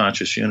support a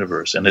conscious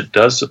universe, and it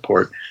does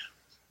support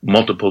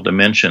multiple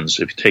dimensions.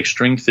 If you take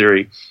string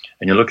theory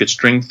and you look at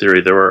string theory,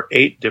 there are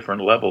 8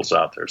 different levels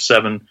out there,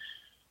 7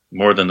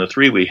 more than the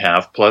 3 we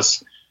have,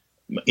 plus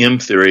M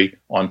theory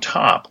on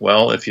top.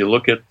 Well, if you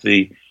look at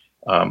the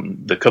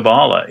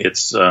Kabbalah,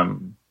 it's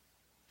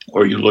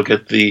or you look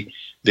at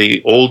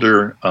the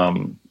older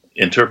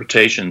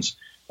interpretations,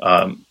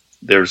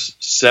 there's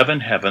 7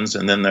 heavens,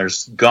 and then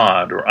there's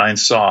God, or Ein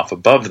Sof,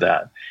 above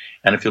that.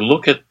 And if you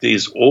look at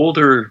these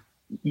older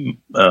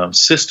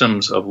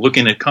systems of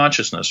looking at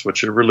consciousness,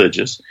 which are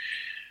religious,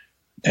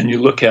 and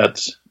you look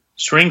at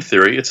string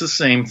theory, it's the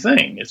same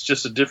thing. It's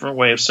just a different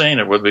way of saying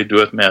it, whether we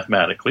do it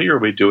mathematically or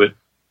we do it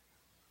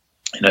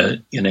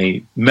in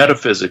a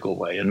metaphysical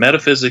way. And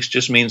metaphysics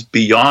just means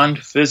beyond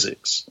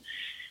physics.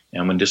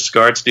 And when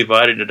Descartes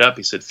divided it up,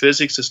 he said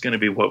physics is going to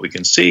be what we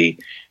can see,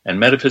 and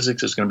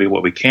metaphysics is going to be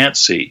what we can't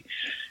see.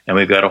 And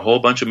we've got a whole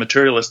bunch of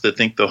materialists that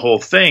think the whole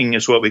thing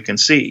is what we can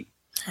see.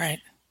 Right.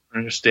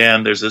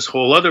 Understand there's this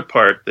whole other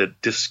part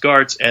that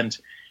Descartes and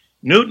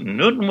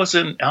Newton was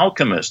an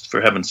alchemist,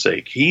 for heaven's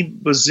sake. He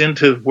was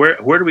into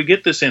where do we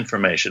get this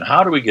information?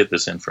 How do we get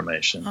this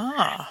information?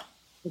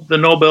 The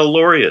Nobel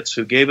laureates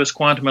who gave us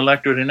quantum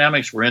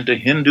electrodynamics were into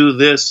Hindu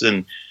this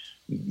and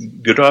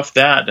Gurdjieff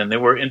that, and they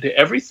were into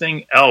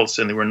everything else,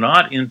 and they were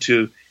not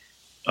into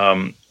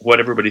what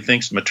everybody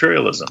thinks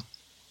materialism.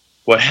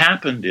 What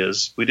happened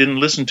is we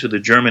didn't listen to the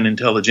German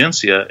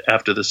intelligentsia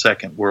after the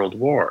Second World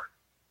War.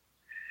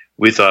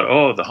 We thought,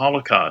 oh, the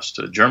Holocaust,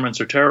 the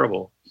Germans are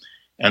terrible.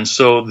 And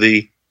so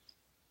the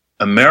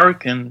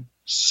American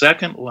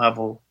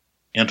second-level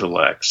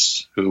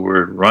intellects who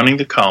were running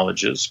the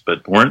colleges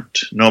but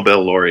weren't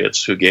Nobel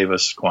laureates who gave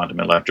us quantum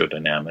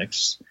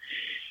electrodynamics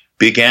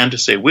began to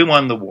say, we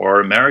won the war,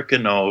 America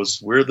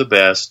knows, we're the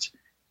best,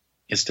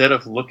 instead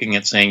of looking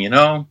at saying,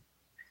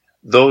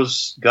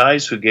 those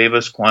guys who gave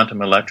us quantum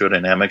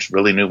electrodynamics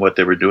really knew what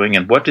they were doing.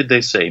 And what did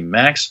they say?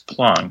 Max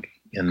Planck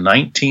in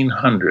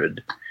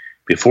 1900,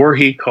 before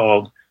he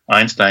called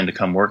Einstein to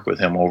come work with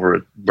him over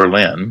at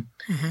Berlin,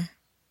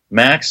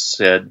 Max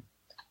said,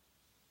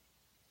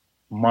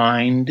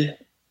 mind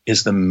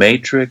is the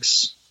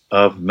matrix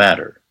of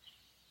matter.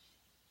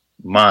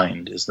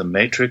 Mind is the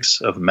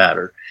matrix of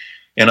matter.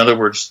 In other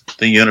words,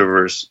 the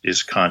universe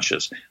is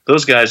conscious.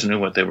 Those guys knew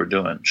what they were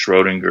doing.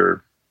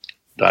 Schrodinger,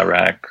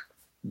 Dirac,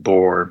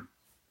 Bohr,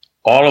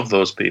 all of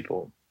those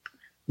people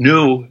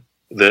knew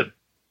that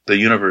the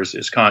universe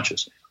is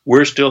conscious.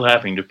 We're still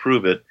having to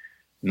prove it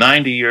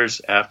 90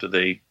 years after by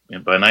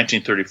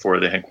 1934,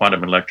 they had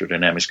quantum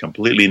electrodynamics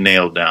completely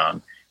nailed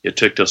down. It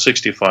took till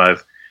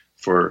 65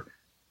 for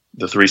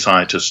the 3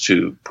 scientists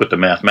to put the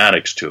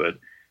mathematics to it.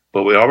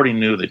 But we already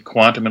knew that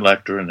quantum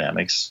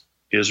electrodynamics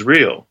is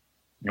real.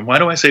 And why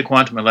do I say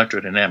quantum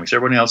electrodynamics?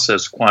 Everyone else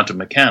says quantum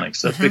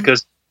mechanics. That's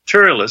because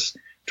materialists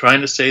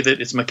trying to say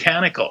that it's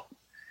mechanical.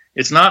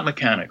 It's not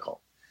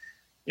mechanical.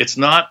 It's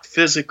not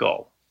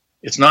physical.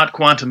 It's not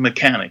quantum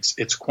mechanics.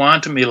 It's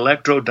quantum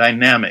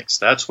electrodynamics.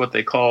 That's what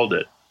they called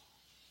it.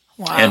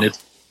 Wow. And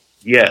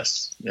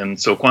yes. And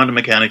so quantum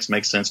mechanics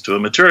makes sense to a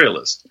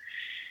materialist.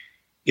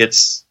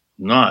 It's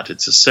not.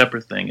 It's a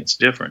separate thing. It's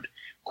different.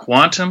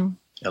 Quantum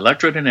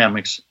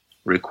electrodynamics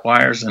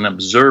requires an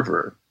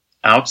observer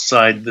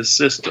outside the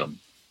system.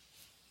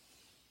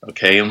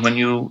 Okay, and when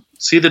you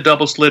see the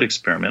double slit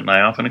experiment, and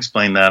I often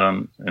explain that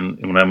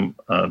when I'm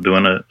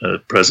doing a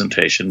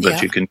presentation,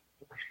 but you can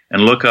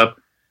and look up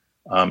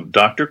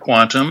Dr.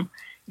 Quantum,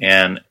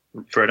 and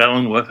Fred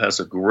Allen Wolf has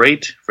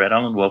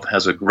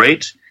a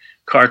great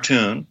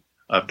cartoon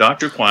of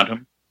Dr.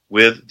 Quantum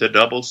with the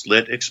double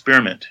slit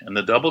experiment. And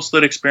the double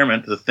slit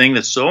experiment, the thing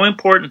that's so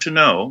important to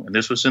know, and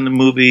this was in the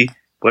movie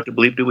What to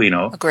Believe Do We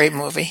Know? A great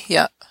movie,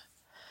 yeah.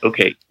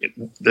 Okay,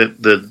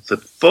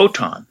 the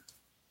photon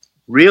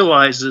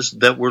realizes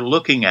that we're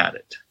looking at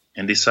it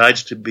and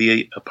decides to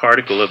be a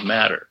particle of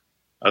matter.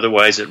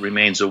 Otherwise, it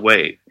remains a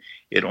wave.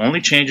 It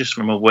only changes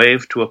from a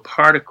wave to a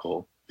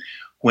particle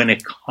when a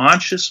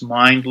conscious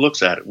mind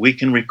looks at it. We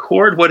can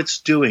record what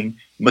it's doing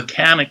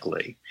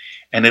mechanically,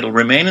 and it'll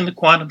remain in the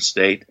quantum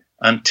state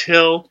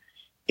until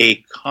a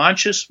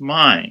conscious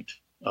mind,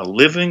 a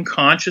living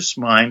conscious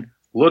mind,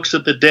 looks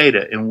at the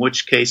data, in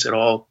which case it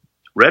all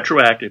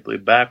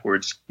retroactively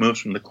backwards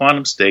moves from the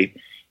quantum state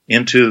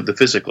into the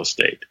physical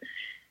state.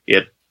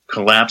 It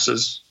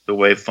collapses the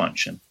wave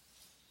function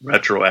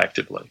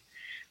retroactively.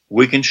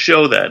 We can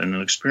show that in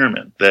an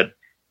experiment, that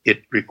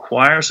it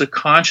requires a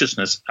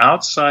consciousness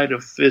outside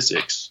of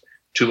physics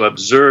to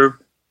observe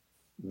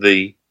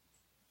the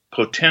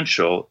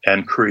potential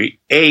and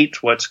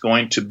create what's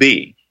going to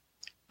be.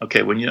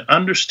 Okay, when you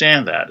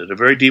understand that at a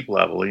very deep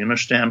level, you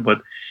understand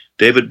what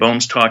David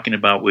Bohm's talking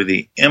about with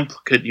the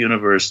explicate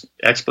universe,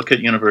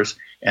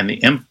 and the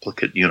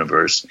implicate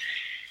universe.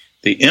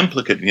 The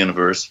implicate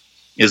universe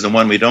is the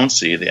one we don't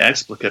see. The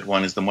explicate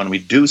one is the one we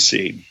do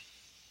see.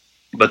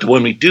 But the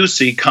one we do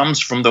see comes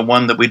from the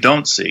one that we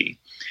don't see.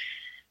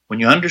 When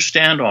you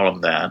understand all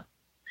of that,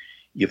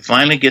 you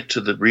finally get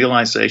to the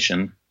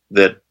realization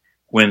that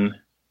when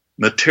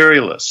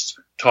materialists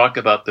talk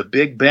about the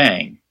Big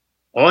Bang,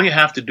 all you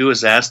have to do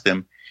is ask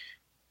them,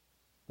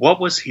 what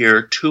was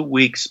here 2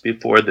 weeks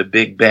before the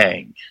Big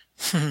Bang?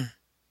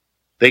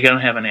 They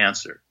don't have an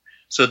answer.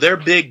 So their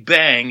Big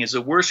Bang is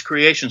a worse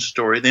creation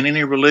story than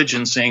any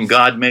religion saying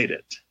God made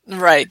it.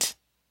 Right.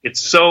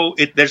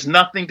 There's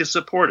nothing to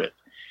support it.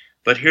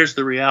 But here's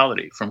the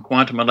reality. From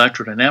quantum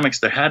electrodynamics,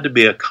 there had to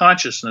be a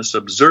consciousness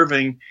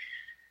observing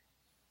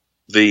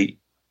the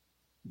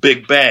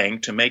Big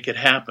Bang to make it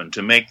happen,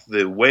 to make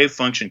the wave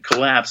function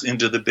collapse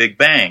into the Big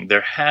Bang.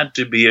 There had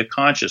to be a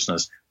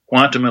consciousness.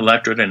 Quantum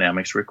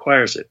electrodynamics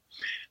requires it.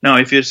 Now,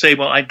 if you say,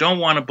 well, I don't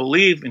want to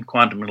believe in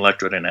quantum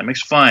electrodynamics,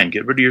 fine,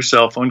 get rid of your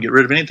cell phone, get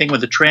rid of anything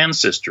with a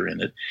transistor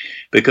in it,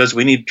 because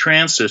we need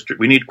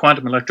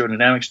quantum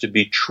electrodynamics to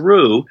be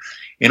true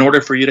in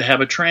order for you to have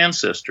a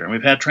transistor. And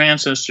we've had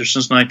transistors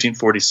since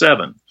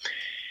 1947,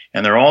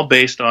 and they're all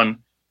based on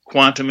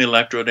quantum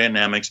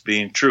electrodynamics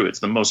being true. It's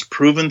the most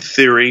proven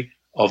theory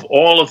of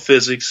all of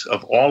physics,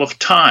 of all of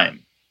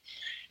time.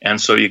 And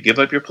so you give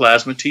up your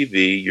plasma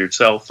TV, your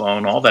cell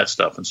phone, all that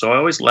stuff. And so I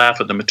always laugh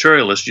at the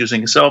materialists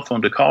using a cell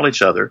phone to call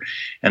each other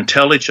and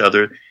tell each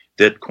other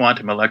that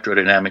quantum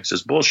electrodynamics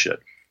is bullshit.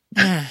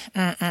 I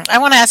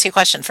want to ask you a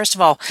question. First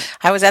of all,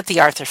 I was at the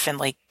Arthur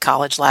Findlay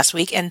College last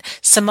week, and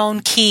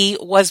Simone Key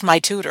was my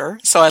tutor.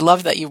 So I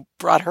love that you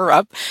brought her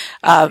up.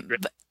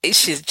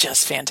 She's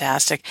just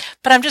fantastic.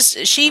 But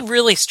she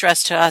really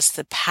stressed to us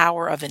the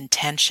power of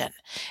intention.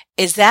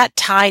 Is that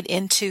tied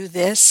into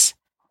this?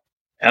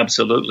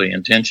 Absolutely.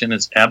 Intention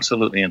is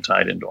absolutely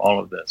tied into all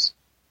of this.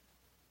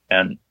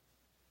 And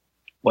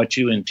what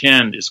you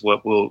intend is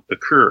what will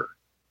occur.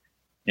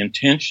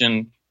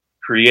 Intention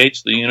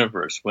creates the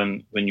universe.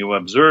 When you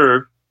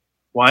observe,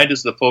 why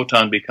does the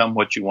photon become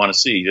what you want to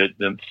see?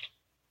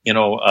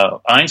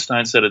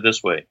 Einstein said it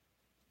this way.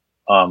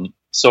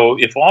 So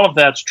if all of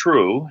that's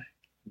true,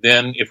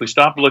 then if we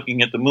stop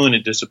looking at the moon,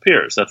 it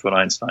disappears. That's what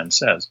Einstein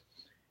says.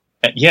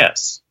 And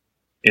yes.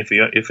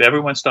 If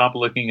everyone stopped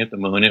looking at the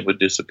moon, it would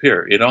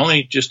disappear. It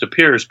only just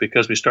appears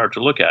because we start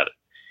to look at it.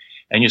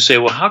 And you say,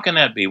 well, how can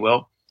that be?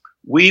 Well,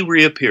 we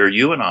reappear.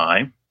 You and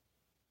I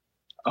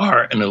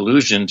are an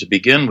illusion to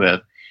begin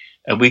with,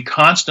 and we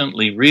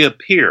constantly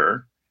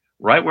reappear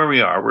right where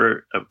we are.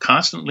 We're a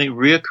constantly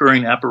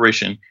reoccurring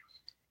apparition,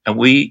 and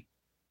we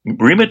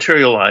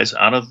rematerialize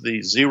out of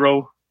the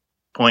 0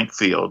 point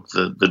field,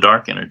 the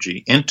dark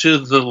energy, into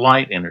the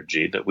light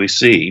energy that we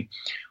see.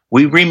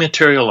 We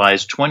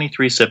rematerialize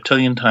 23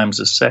 septillion times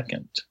a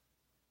second.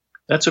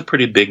 That's a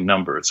pretty big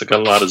number. It's got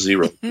a lot of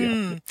zeros.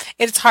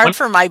 It's hard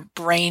for my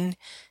brain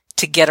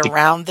to get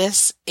around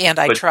this, and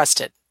I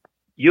trust it.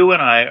 You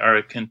and I are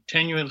a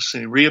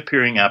continuously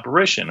reappearing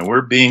apparition, and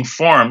we're being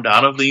formed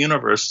out of the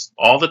universe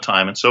all the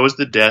time, and so is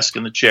the desk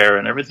and the chair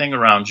and everything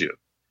around you.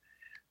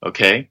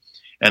 Okay?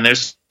 And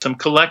there's some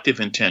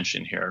collective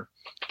intention here.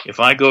 If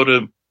I go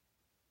to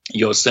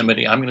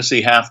Yosemite, I'm going to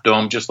see Half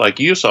Dome just like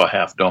you saw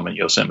Half Dome in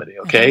Yosemite,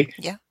 okay?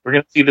 Mm-hmm. Yeah. We're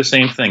going to see the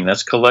same thing.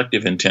 That's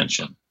collective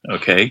intention,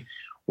 okay?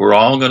 We're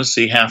all going to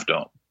see Half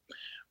Dome.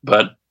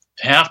 But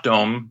Half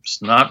Dome's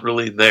not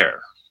really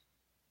there.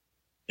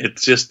 It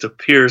just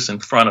appears in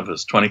front of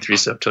us 23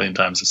 septillion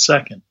times a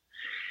second.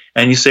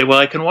 And you say, well,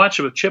 I can watch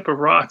a chip of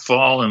rock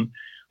fall and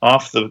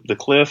off the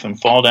cliff and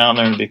fall down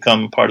there and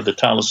become part of the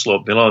talus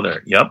slope below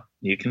there. Yep,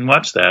 you can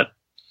watch that.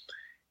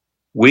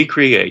 We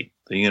create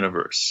the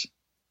universe.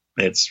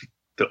 It's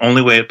the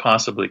only way it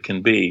possibly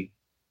can be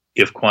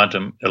if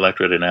quantum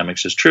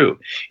electrodynamics is true.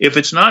 If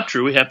it's not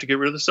true, we have to get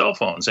rid of the cell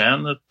phones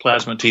and the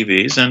plasma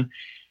TVs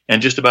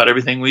and just about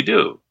everything we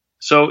do.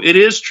 So it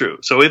is true.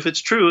 So if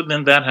it's true,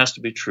 then that has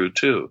to be true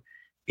too.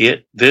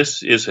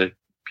 This is a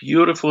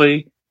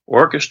beautifully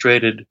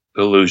orchestrated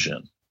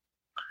illusion.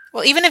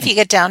 Well, even if you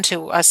get down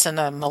to us in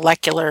a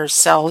molecular,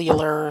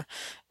 cellular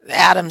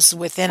atoms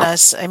within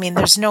us, I mean,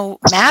 there's no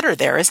matter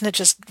there. Isn't it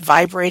just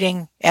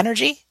vibrating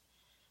energy?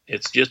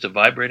 It's just a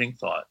vibrating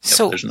thought.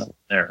 So there's nothing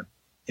there.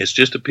 It's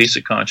just a piece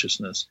of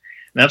consciousness.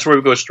 And that's where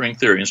we go with string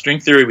theory. In string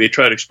theory, we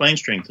try to explain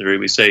string theory.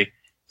 We say,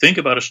 think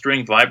about a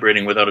string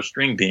vibrating without a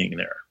string being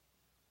there.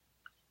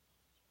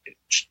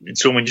 And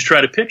so when you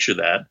try to picture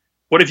that,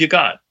 what have you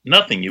got?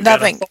 Nothing.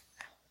 Nothing.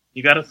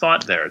 You got a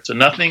thought there. It's a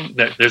nothing.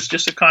 There's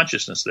just a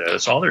consciousness there.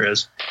 That's all there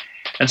is.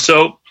 And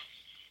so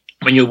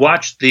when you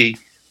watch the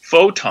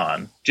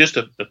photon, just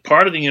a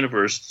part of the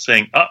universe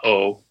saying,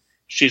 uh-oh,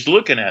 she's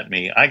looking at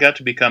me, I got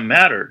to become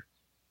matter,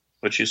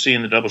 what you see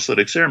in the double slit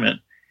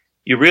experiment,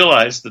 you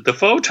realize that the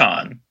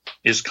photon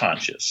is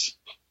conscious.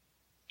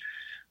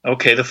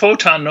 Okay, the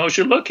photon knows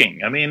you're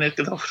looking. I mean,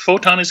 the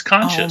photon is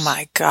conscious. Oh,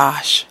 my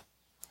gosh.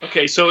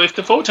 Okay, so if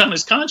the photon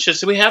is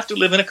conscious, we have to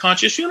live in a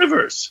conscious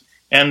universe.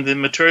 And the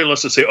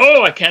materialists will say,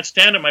 oh, I can't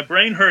stand it. My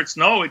brain hurts.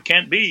 No, it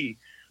can't be.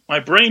 My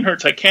brain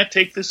hurts. I can't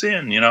take this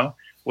in,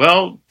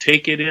 Well,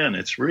 take it in.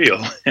 It's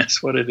real.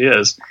 That's what it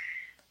is.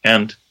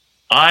 And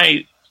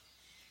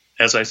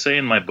as I say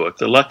in my book,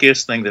 the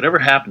luckiest thing that ever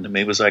happened to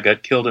me was I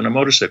got killed in a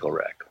motorcycle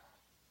wreck.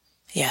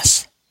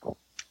 Yes.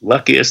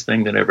 Luckiest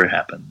thing that ever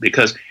happened,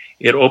 because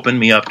it opened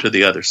me up to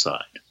the other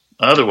side.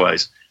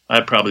 Otherwise,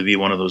 I'd probably be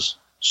one of those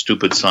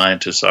stupid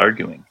scientists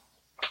arguing.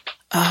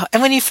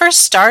 And when you first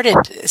started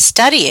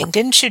studying,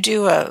 didn't you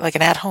do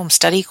an at-home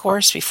study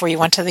course before you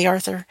went to the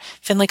Arthur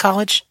Findlay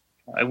College?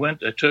 I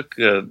took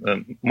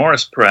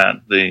Morris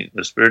Pratt, the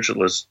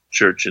spiritualist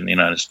church in the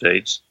United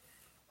States,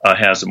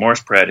 has the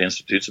Morris Pratt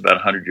Institute. It's about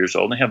 100 years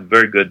old. And they have a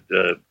very good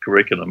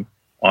curriculum.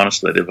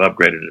 Honestly, they've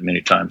upgraded it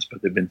many times,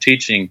 but they've been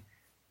teaching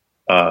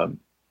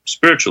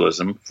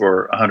spiritualism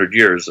for 100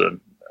 years,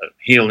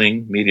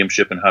 healing,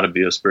 mediumship, and how to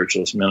be a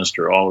spiritualist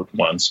minister all at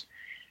once.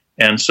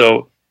 And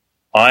so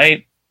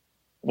I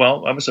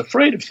was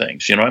afraid of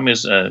things.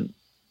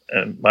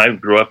 I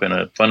grew up in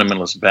a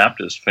fundamentalist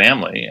Baptist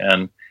family,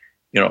 and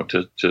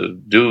to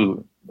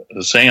do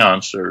the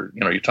seance, or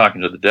you're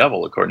talking to the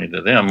devil according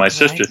to them. My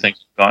sister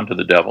thinks I've gone to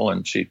the devil,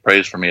 and she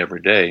prays for me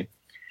every day.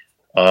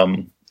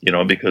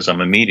 Because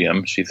I'm a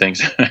medium, she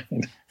thinks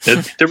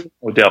there's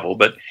no devil,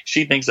 but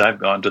she thinks I've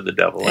gone to the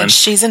devil, and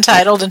she's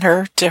entitled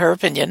to her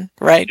opinion,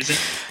 right?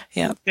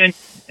 Yeah.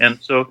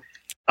 And so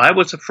I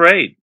was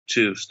afraid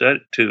to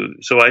study.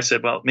 So I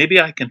said, well, maybe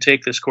I can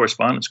take this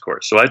correspondence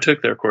course. So I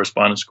took their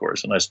correspondence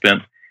course, and I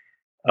spent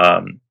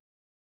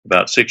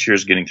about 6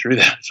 years getting through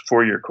that. It's a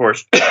 4-year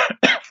course.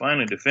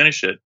 Finally, to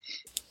finish it,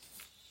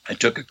 I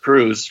took a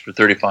cruise for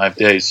 35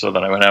 days so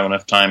that I would have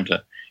enough time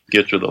to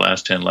get through the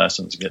last 10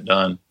 lessons and get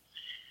done.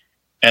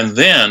 And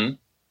then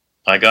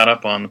I got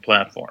up on the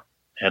platform.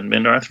 Hadn't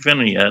been to Arthur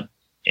Findlay yet.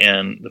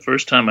 And the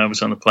first time I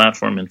was on the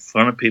platform in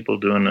front of people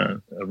doing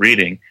a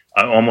reading,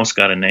 I almost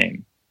got a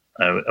name.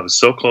 I was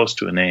so close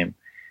to a name.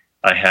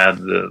 I had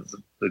the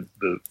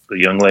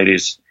young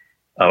lady's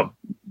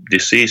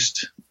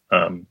deceased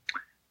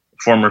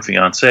former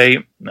fiance.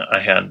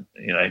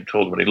 I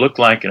told what he looked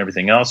like and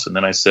everything else. And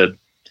then I said,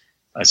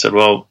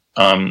 well,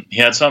 he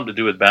had something to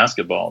do with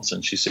basketballs.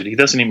 And she said, he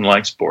doesn't even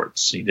like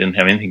sports. He didn't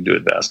have anything to do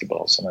with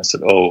basketballs. And I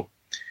said, oh.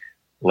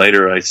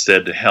 Later I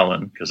said to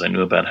Helen, because I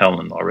knew about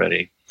Helen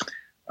already,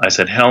 I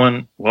said,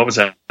 Helen, what was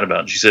that about?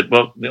 And she said,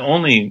 well, the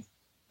only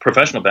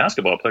professional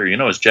basketball player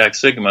is Jack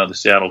Sigma of the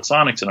Seattle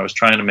Sonics. And I was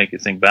trying to make you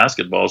think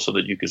basketball so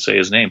that you could say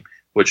his name,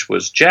 which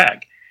was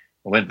Jack.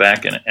 I went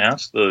back and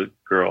asked the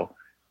girl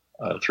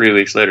 3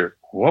 weeks later,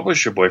 what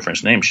was your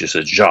boyfriend's name? She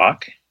said,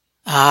 Jacques.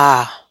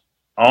 Ah.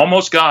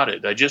 Almost got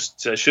it. I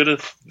should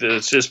have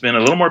just been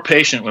a little more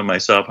patient with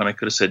myself, and I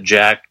could have said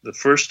Jack the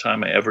first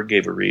time I ever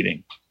gave a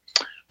reading.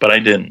 But I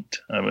didn't.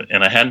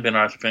 And I hadn't been to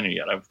Arthur Findlay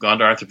yet. I've gone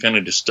to Arthur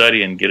Findlay to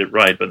study and get it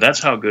right. But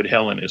that's how good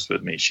Helen is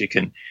with me. She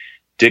can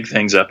dig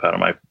things up out of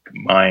my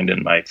mind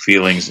and my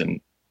feelings. And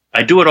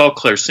I do it all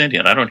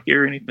clairsentient. I don't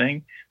hear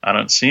anything. I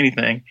don't see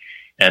anything.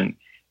 And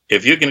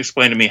if you can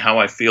explain to me how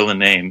I feel a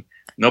name,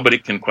 nobody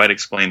can quite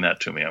explain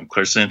that to me. I'm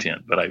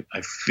clairsentient, but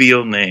I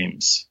feel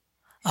names.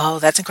 Oh,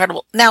 that's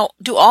incredible. Now,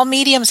 do all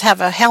mediums have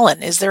a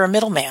Helen? Is there a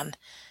middleman?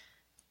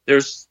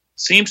 There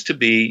seems to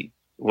be,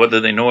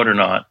 whether they know it or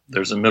not,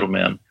 there's a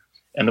middleman.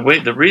 And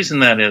the reason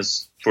that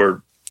is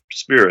for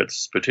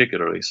spirits,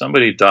 particularly,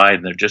 somebody died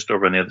and they're just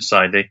over on the other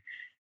side.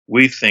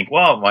 We think,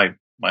 well, my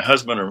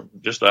husband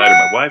just died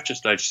or my wife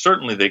just died.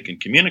 Certainly they can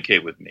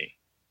communicate with me.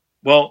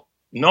 Well,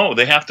 no,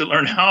 they have to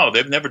learn how.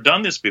 They've never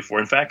done this before.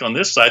 In fact, on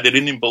this side, they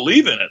didn't even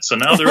believe in it. So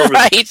now they're over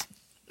right.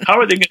 How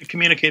are they going to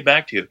communicate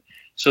back to you?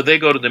 So they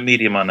go to the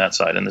medium on that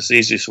side. And the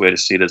easiest way to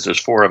see it is there's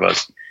 4 of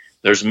us.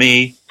 There's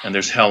me, and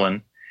there's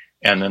Helen,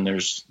 and then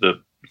there's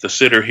the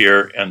sitter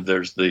here, and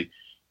there's the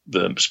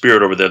the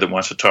spirit over there that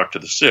wants to talk to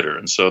the sitter.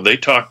 And so they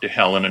talk to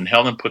Helen, and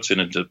Helen puts it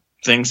into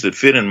things that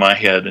fit in my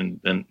head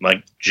and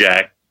like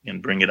Jack,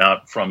 and bring it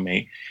out from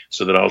me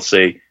so that I'll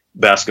say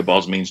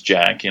basketballs means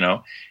Jack, and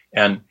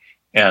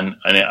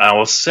I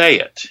will say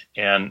it.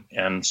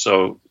 And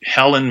so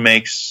Helen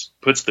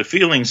puts the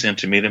feelings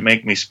into me that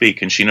make me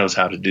speak, and she knows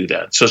how to do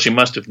that. So she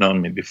must have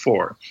known me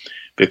before,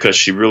 because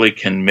she really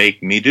can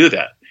make me do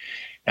that.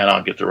 And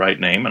I'll get the right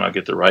name, and I'll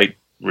get the right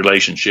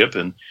relationship,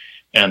 and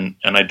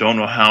I don't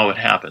know how it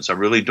happens. I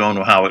really don't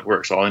know how it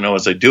works. All I know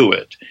is I do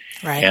it.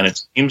 Right. And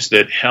it seems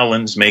that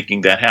Helen's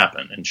making that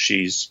happen, and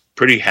she's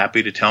pretty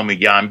happy to tell me,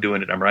 yeah, I'm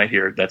doing it. I'm right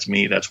here. That's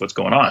me. That's what's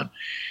going on.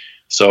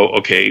 So,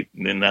 okay,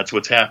 then that's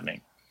what's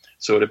happening.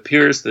 So it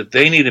appears that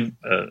they need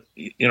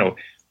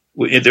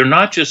they're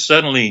not just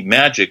suddenly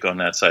magic on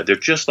that side. They're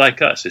just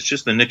like us. It's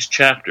just the next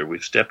chapter.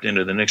 We've stepped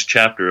into the next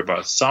chapter of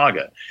our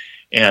saga.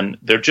 And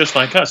they're just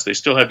like us. They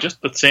still have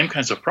just the same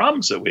kinds of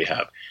problems that we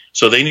have.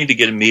 So they need to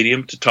get a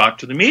medium to talk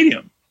to the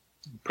medium.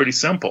 Pretty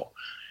simple.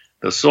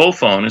 The soul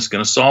phone is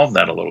going to solve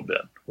that a little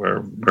bit. We're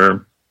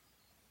going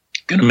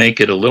to make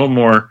it a little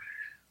more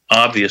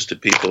obvious to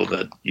people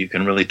that you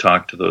can really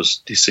talk to those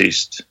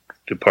deceased,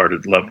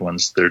 departed loved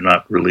ones. They're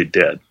not really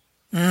dead.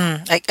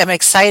 I'm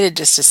excited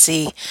just to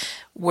see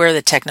where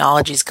the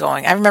technology is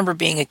going. I remember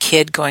being a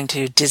kid going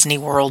to Disney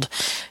World,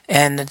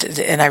 and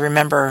I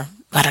remember,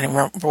 I don't even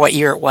remember what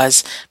year it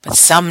was, but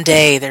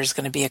someday there's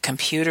going to be a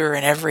computer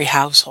in every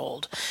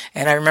household.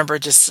 And I remember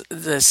just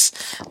this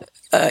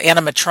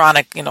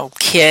animatronic,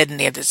 kid, and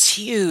he had this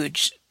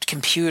huge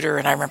computer,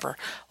 and I remember,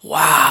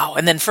 wow.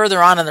 And then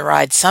further on in the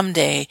ride,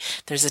 someday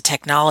there's a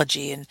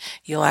technology, and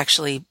you'll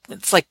actually,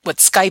 it's like what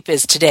Skype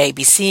is today,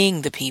 be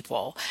seeing the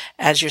people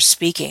as you're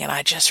speaking. And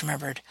I just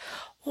remembered,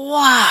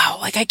 wow,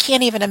 like I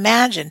can't even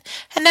imagine.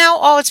 And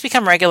now, it's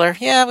become regular.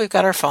 Yeah, we've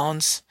got our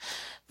phones.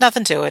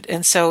 Nothing to it.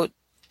 And so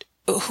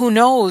who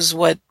knows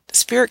what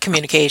spirit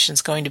communication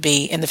is going to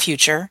be in the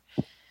future?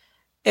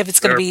 If it's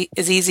going to be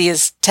as easy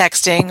as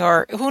texting,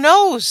 or who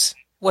knows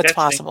what's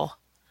possible.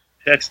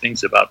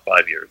 Texting's about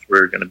 5 years.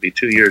 We're going to be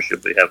 2 years.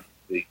 We have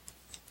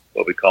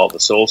what we call the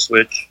soul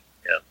switch.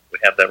 Yeah, we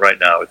have that right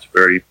now. It's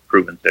very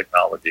proven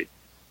technology.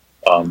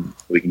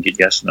 We can get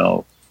yes,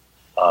 no.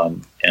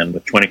 And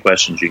with 20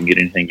 questions, you can get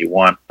anything you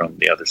want from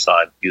the other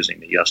side using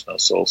the yes, no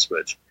soul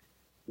switch.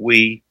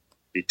 We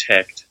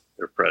detect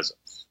their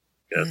presence.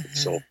 The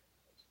soul.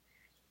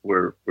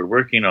 We're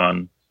working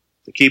on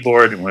the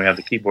keyboard, and when we have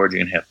the keyboard, you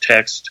can have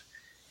text,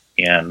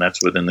 and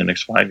that's within the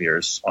next 5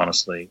 years.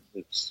 Honestly,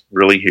 it's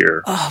really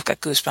here. Oh, I've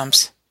got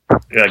goosebumps.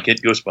 Yeah, I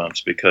get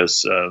goosebumps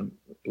because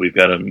we've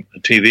got a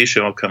TV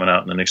show coming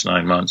out in the next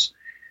 9 months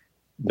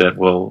that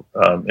will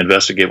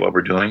investigate what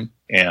we're doing,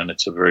 and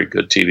it's a very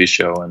good TV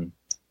show. And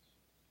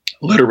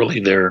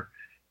literally, they're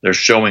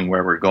showing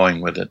where we're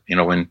going with it.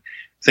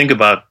 Think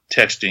about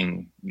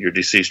texting your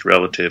deceased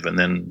relative, and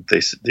then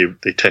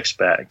they text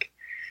back.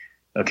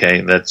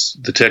 Okay, that's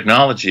the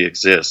technology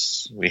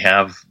exists. We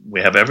have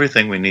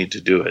everything we need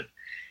to do it,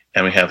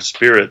 and we have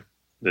spirit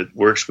that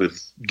works with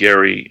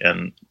Gary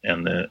and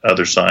the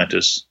other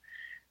scientists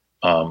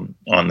on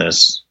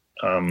this,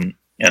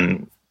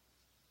 and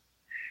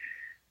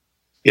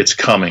it's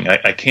coming.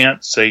 I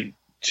can't say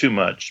too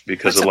much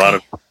because a lot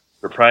of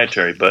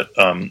proprietary, but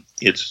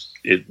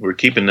we're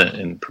keeping it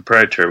in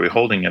proprietary. We're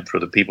holding it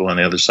for the people on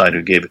the other side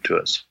who gave it to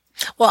us.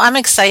 Well, I'm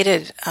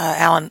excited,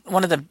 Alan.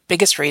 One of the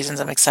biggest reasons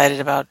I'm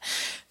excited about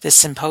this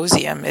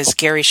symposium is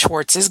Gary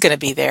Schwartz is going to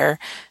be there,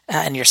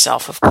 and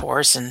yourself, of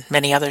course, and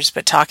many others,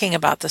 but talking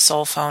about the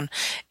soul phone.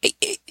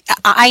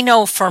 I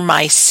know for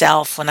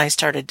myself, when I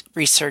started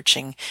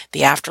researching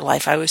the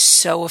afterlife, I was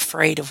so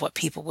afraid of what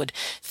people would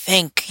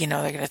think. They're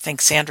going to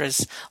think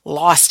Sandra's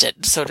lost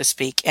it, so to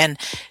speak. And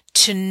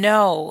to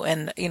know,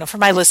 and, for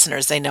my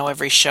listeners, they know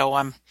every show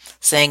I'm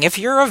saying, if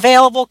you're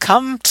available,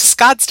 come to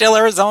Scottsdale,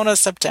 Arizona,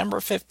 September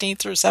 15th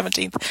through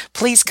 17th.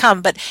 Please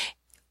come. But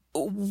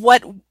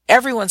what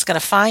everyone's going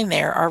to find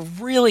there are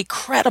really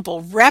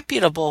credible,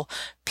 reputable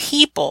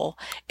people,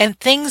 and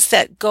things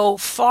that go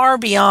far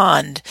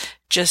beyond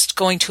just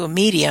going to a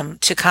medium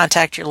to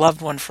contact your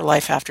loved one for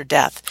life after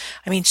death.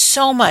 I mean,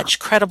 so much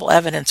credible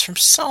evidence from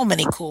so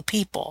many cool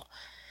people,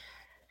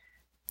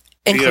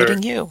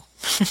 including you.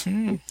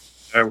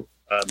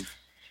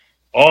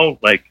 All,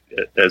 like,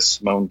 as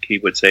Simone Key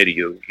would say to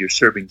you, you're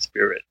serving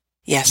spirit.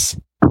 Yes.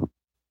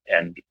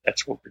 And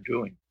that's what we're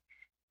doing.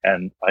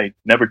 And I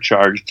never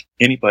charged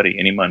anybody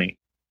any money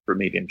for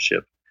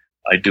mediumship.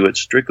 I do it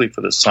strictly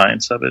for the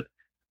science of it.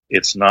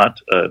 It's not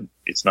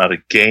a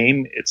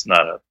game. It's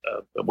not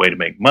a way to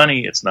make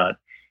money. It's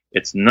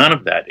none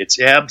of that. It's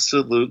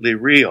absolutely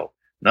real.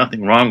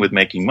 Nothing wrong with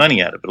making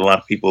money at it, but a lot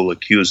of people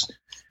accuse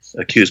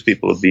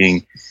people of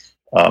being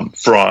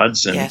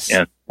frauds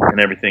and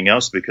everything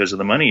else because of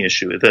the money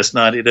issue. That's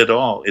not it at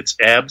all. It's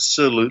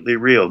absolutely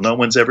real. No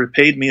one's ever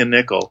paid me a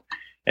nickel,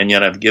 and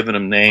yet I've given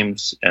them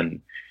names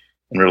and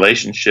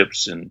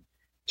relationships and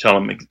tell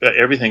them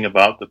everything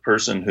about the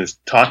person who's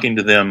talking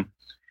to them,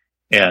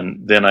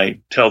 and then I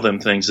tell them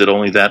things that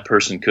only that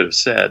person could have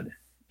said,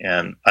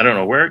 and I don't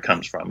know where it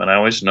comes from. And I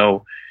always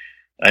know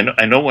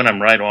I know when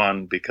I'm right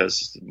on,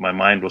 because my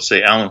mind will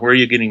say, Alan, where are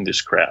you getting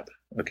this crap?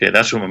 Okay,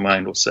 that's what my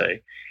mind will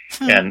say.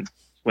 And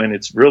when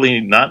it's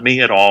really not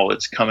me at all,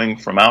 it's coming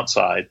from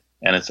outside,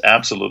 and it's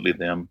absolutely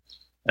them.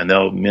 And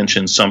they'll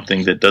mention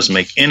something that doesn't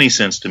make any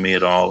sense to me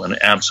at all, and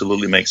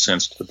absolutely makes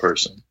sense to the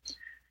person.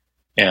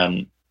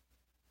 And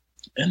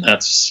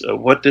that's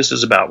what this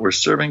is about. We're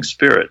serving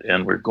spirit,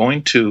 and we're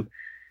going to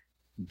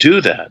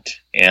do that.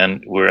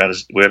 And we're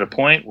at a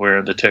point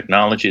where the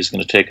technology is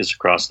going to take us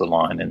across the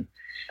line.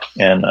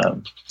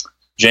 And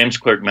James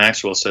Clerk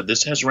Maxwell said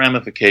this has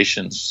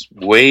ramifications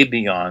way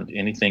beyond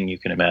anything you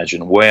can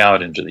imagine, way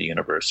out into the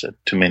universe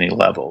to many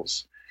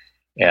levels.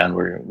 And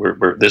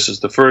this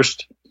is the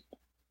first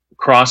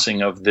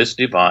crossing of this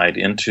divide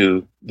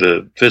into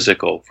the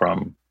physical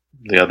from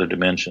the other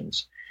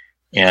dimensions.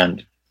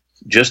 And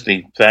just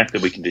the fact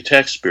that we can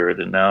detect spirit,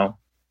 and now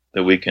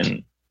that we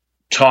can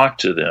talk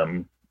to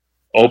them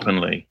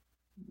openly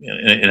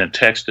in a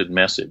texted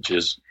message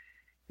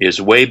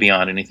is way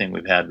beyond anything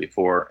we've had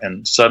before.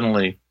 And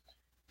suddenly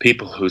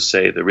people who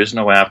say there is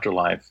no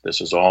afterlife,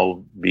 this is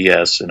all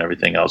BS and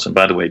everything else. And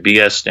by the way,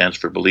 BS stands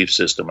for belief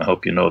system. I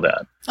hope you know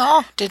that.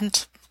 Oh,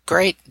 didn't.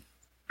 Great.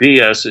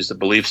 BS is the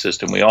belief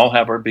system. We all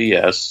have our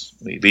BS.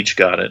 We've each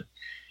got it.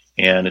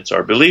 And it's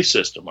our belief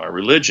system, our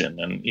religion.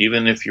 And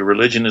even if your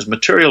religion is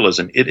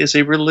materialism, it is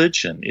a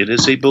religion. It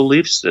is a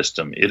belief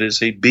system. It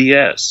is a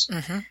BS.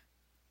 Mm-hmm.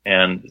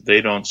 And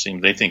they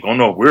think, oh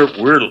no,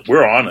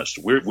 we're honest.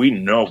 We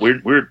know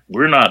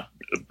we're not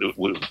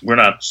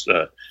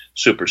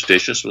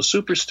superstitious. Well,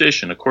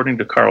 superstition, according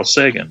to Carl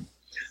Sagan,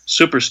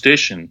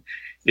 superstition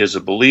is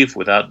a belief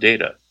without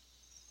data.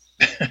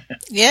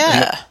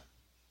 Yeah.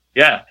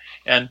 Yeah.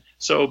 And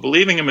so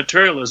believing in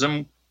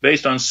materialism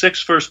based on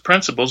 6 first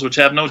principles, which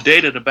have no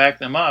data to back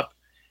them up,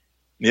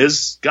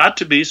 is got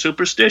to be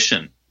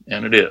superstition.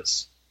 And it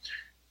is.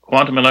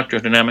 Quantum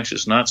electrodynamics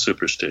is not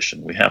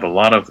superstition. We have a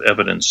lot of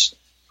evidence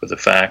for the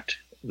fact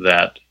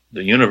that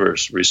the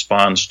universe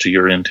responds to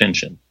your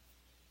intention.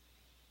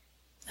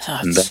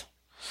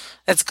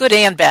 That's good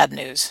and bad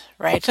news,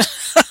 right?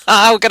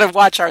 We're going to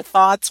watch our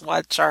thoughts,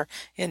 watch our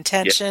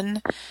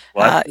intention,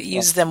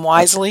 use them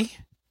wisely.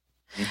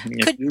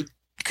 Mm-hmm.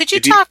 Could you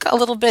talk a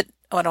little bit?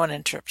 Oh, I don't want to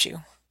interrupt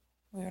you.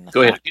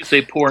 Go ahead. If you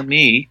say poor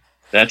me,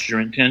 that's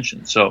your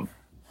intention. So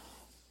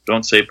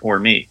don't say poor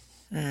me.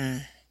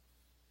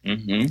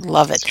 Mm-hmm.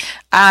 Love it.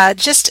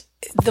 Just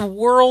the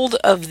world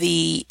of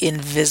the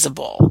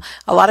invisible.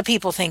 A lot of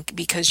people think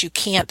because you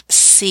can't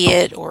see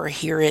it or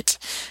hear it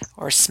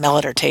or smell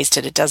it or taste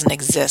it, it doesn't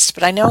exist.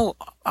 But I know,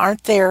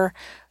 aren't there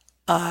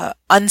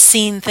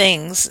unseen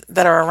things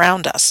that are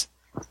around us?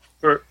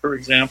 For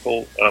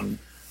example,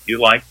 you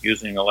like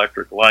using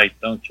electric light,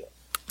 don't you?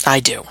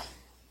 I do.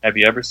 Have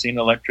you ever seen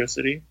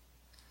electricity?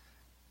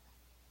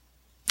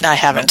 I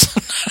haven't.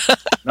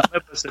 None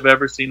of us have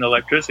ever seen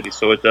electricity,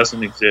 so it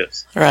doesn't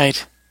exist.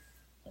 Right.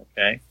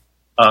 Okay.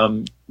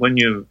 When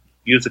you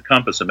use a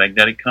compass, a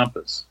magnetic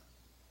compass,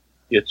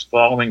 it's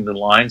following the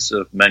lines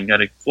of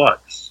magnetic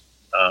flux.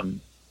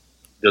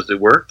 Does it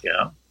work?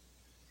 Yeah.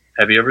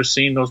 Have you ever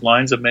seen those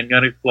lines of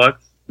magnetic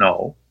flux?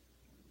 No.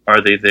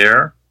 Are they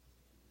there?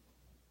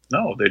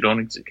 No, they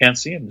don't. Can't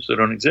see them, so they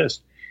don't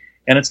exist.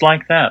 And it's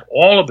like that.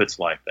 All of it's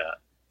like that.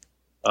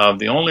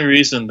 The only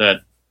reason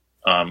that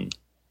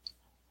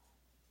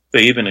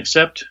they even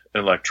accept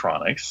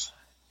electronics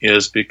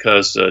is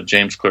because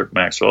James Clerk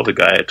Maxwell, the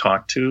guy I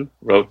talked to,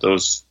 wrote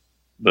those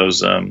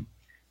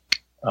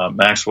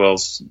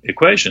Maxwell's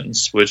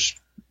equations, which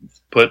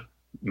put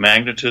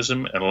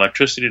magnetism and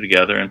electricity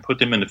together and put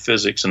them into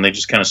physics, and they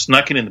just kind of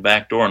snuck it in the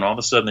back door, and all of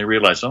a sudden they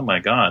realized, oh my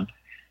God,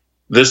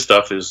 this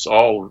stuff is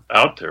all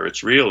out there.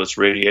 It's real. It's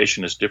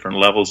radiation. It's different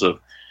levels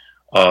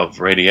of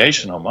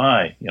radiation. Oh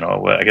my,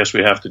 I guess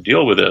we have to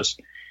deal with this.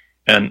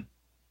 And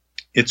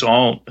it's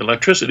all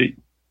electricity.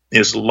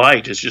 Is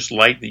light. It's just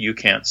light that you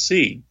can't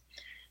see.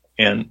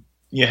 And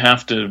you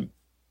have to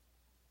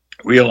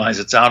realize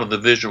it's out of the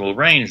visual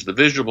range. The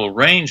visual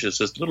range is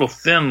this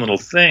thin little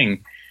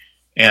thing.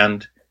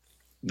 And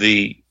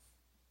the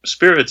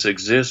spirits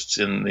exists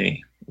in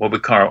the what we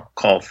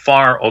call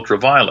far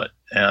ultraviolet.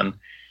 And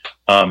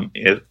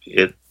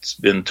it's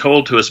been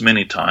told to us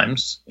many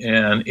times.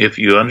 And if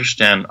you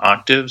understand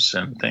octaves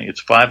and it's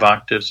 5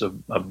 octaves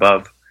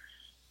above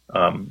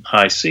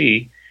high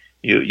C,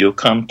 you'll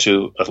come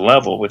to a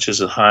level which is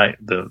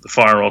the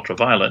far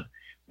ultraviolet,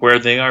 where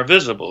they are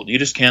visible. You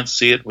just can't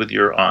see it with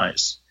your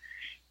eyes.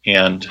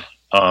 And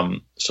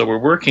so we're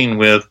working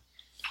with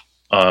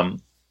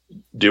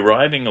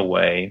deriving a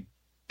way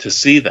to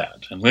see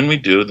that. And when we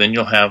do, then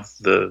you'll have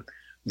the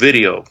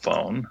video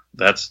phone.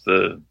 That's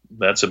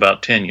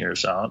about 10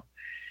 years out.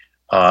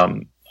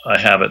 I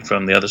have it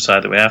from the other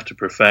side that we have to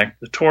perfect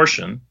the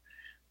torsion,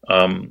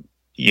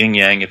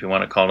 yin-yang, if you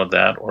want to call it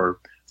that, or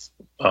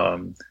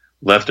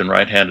left and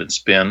right-handed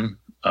spin,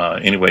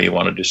 any way you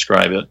want to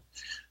describe it.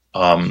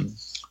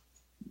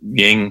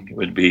 Yin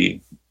would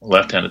be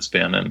left-handed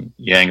spin, and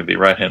yang would be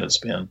right-handed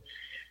spin.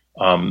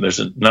 There's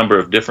a number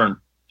of different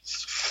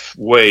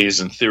ways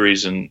and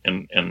theories in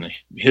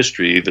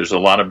history. There's a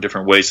lot of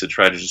different ways to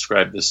try to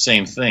describe the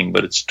same thing,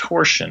 but it's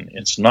torsion.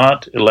 It's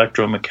not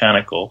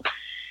electromechanical.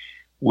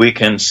 We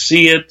can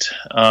see it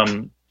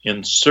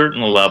in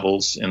certain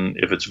levels, and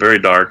if it's very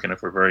dark, and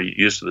if we're very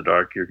used to the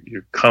dark,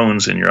 your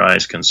cones in your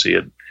eyes can see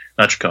it.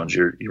 Not your cones,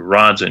 your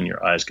rods in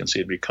your eyes can see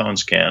it, but your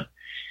cones can't.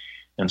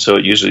 And so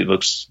it usually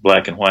looks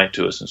black and white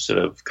to us instead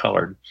of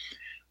colored.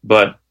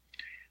 But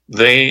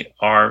they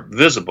are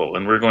visible,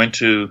 and we're going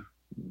to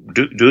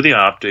do the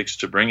optics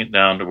to bring it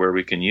down to where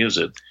we can use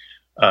it.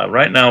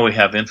 Right now we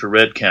have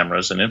infrared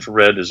cameras, and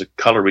infrared is a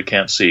color we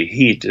can't see.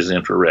 Heat is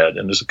infrared,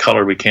 and there's a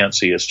color we can't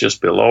see. It's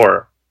just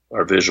below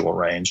our visual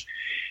range.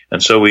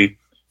 And so we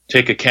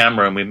take a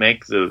camera and we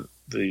make the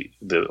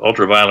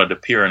ultraviolet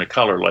appear in a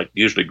color like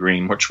usually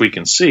green, which we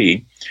can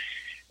see.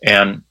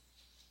 And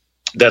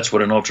that's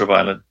what an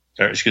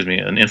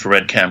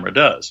infrared camera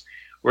does.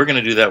 We're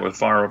going to do that with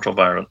far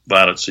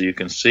ultraviolet so you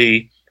can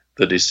see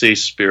the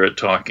deceased spirit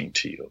talking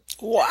to you.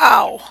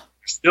 Wow.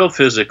 Still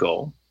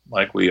physical,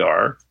 like we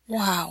are.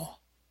 Wow.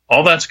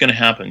 All that's going to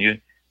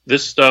happen.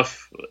 This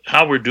stuff,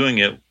 how we're doing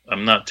it,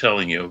 I'm not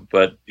telling you,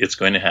 but it's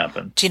going to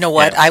happen. Do you know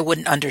what? Yeah. I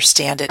wouldn't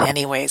understand it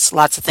anyways.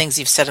 Lots of things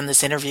you've said in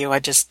this interview, I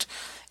just,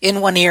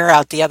 in one ear,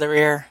 out the other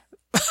ear,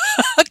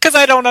 because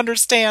I don't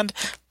understand.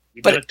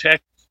 You're going to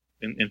text,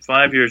 in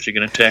 5 years, you're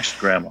going to text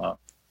grandma.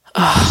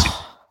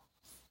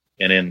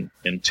 And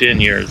in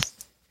 10 years,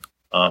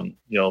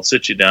 I'll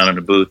sit you down in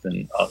a booth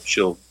and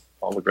she'll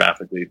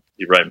holographically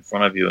be right in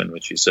front of you, and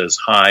when she says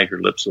hi, her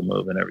lips will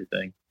move and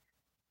everything.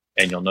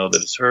 And you'll know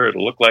that it's her.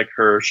 It'll look like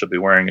her. She'll be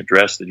wearing a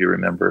dress that you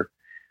remember.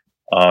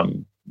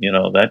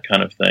 That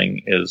kind of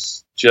thing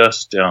is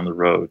just down the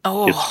road.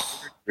 Oh.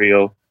 It's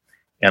real.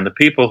 And the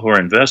people who are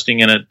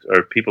investing in it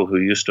are people who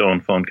used to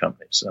own phone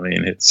companies. I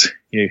mean,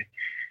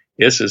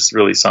 this is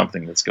really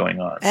something that's going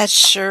on. That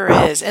sure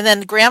is. And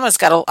then Grandma's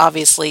got to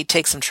obviously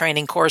take some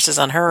training courses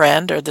on her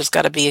end, or there's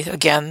got to be,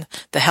 again,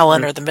 the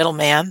Helen or the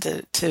middleman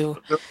to...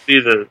 I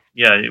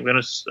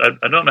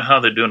don't know how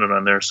they're doing it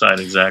on their side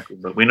exactly,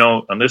 but we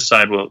know on this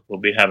side we'll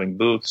be having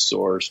booths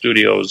or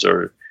studios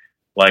or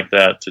like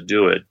that to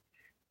do it.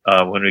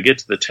 When we get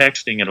to the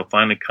texting, it'll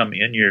finally come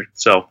in your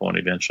cell phone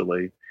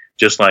eventually,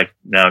 just like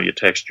now you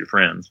text your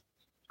friends.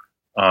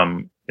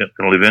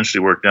 It'll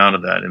eventually work down to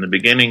that. In the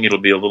beginning, it'll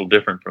be a little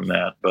different from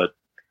that, but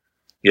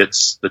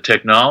the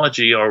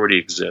technology already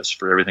exists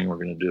for everything we're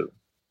going to do.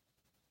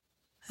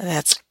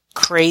 That's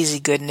crazy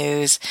good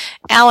news.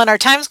 Alan, our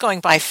time's going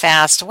by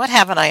fast. What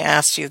haven't I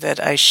asked you that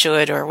I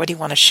should, or what do you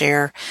want to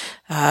share?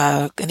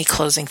 Any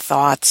closing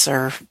thoughts,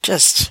 or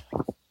just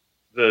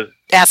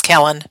ask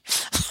Helen?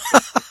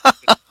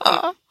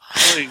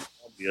 It's really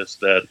obvious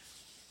that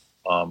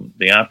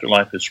the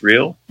afterlife is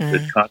real,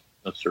 that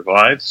consciousness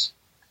survives.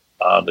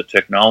 The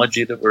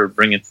technology that we're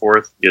bringing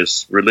forth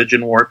is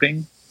religion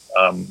warping.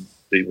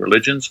 The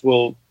religions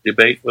will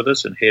debate with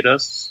us and hate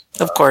us.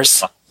 Of course.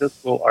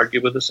 Scientists will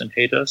argue with us and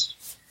hate us.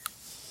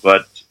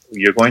 But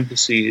you're going to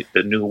see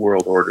the new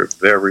world order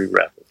very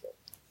rapidly,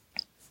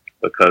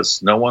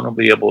 because no one will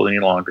be able any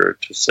longer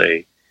to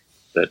say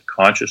that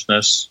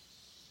consciousness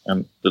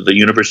and that the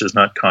universe is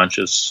not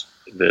conscious,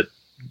 that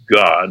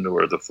God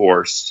or the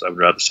force, I would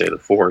rather say the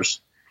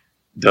force,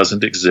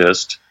 doesn't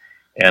exist.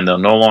 And they'll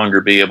no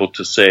longer be able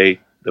to say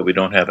that we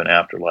don't have an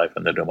afterlife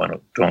and that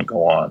don't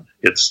go on.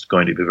 It's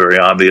going to be very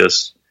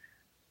obvious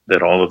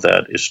that all of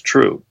that is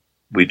true.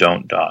 We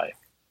don't die.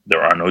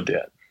 There are no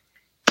dead.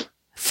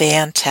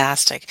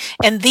 Fantastic.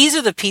 And these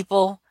are the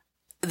people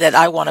that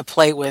I want to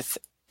play with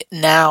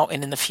now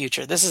and in the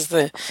future. This is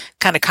the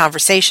kind of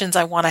conversations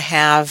I want to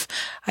have.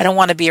 I don't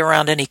want to be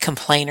around any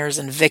complainers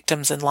and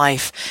victims in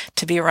life,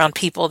 to be around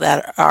people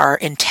that are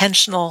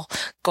intentional,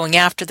 going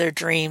after their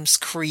dreams,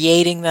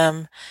 creating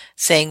them,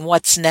 saying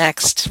what's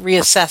next,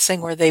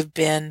 reassessing where they've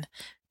been,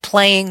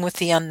 playing with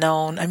the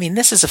unknown. I mean,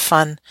 this is a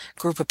fun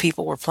group of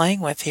people we're playing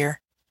with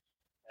here.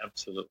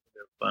 Absolutely.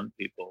 They're fun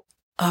people.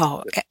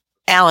 Oh,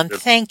 Alan,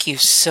 thank you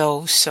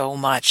so, so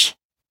much.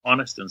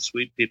 Honest and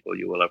sweet people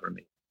you will ever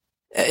meet.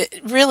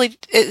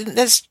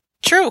 That's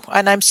true,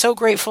 and I'm so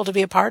grateful to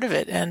be a part of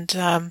it. And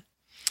I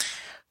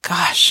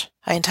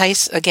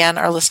entice again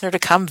our listener to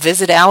come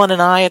visit Alan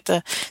and I at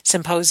the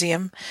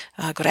symposium.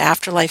 Go to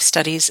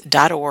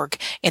afterlifestudies.org,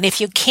 and if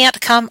you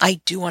can't come,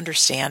 I do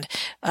understand.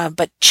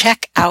 But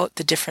check out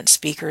the different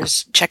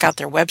speakers, check out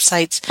their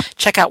websites,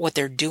 check out what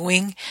they're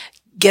doing.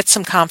 Get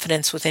some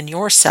confidence within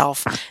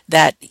yourself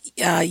that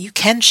you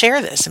can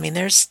share this. I mean,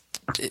 there's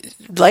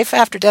life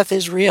after death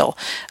is real.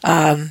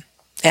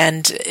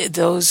 And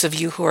those of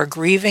you who are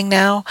grieving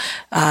now,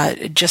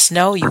 just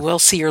know you will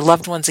see your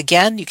loved ones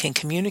again. You can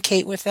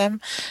communicate with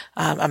them.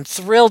 I'm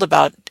thrilled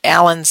about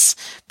Alan's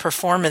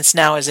performance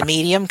now as a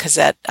medium, because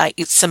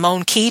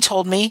Simone Key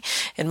told me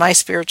in my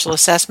spiritual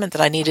assessment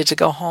that I needed to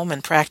go home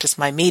and practice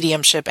my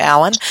mediumship,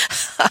 Alan,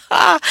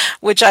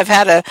 which I've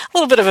had a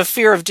little bit of a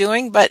fear of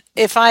doing. But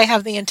if I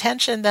have the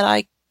intention that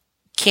I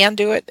can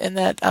do it and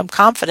that I'm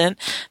confident,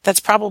 that's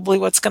probably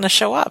what's going to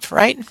show up,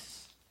 right?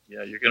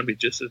 Yeah, you're going to be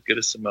just as good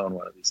as Simone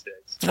one of these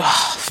days.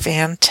 Oh,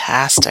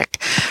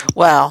 fantastic.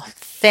 Well,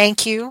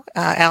 thank you,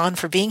 Alan,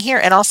 for being here.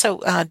 And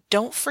also,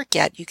 don't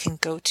forget, you can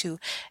go to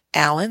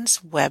Alan's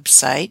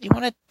website. You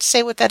want to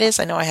say what that is?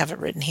 I know I have it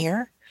written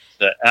here.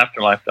 The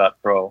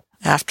afterlife.pro.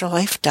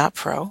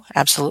 Afterlife.pro,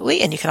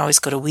 absolutely. And you can always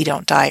go to we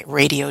don't die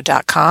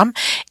radio.com.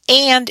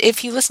 And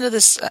if you listen to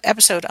this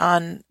episode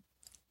on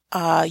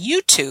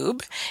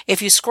YouTube,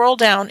 if you scroll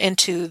down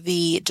into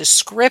the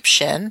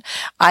description,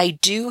 I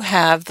do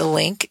have the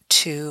link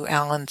to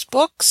Alan's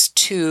books,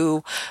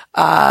 to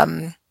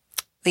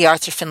the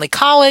Arthur Findlay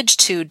College,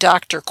 to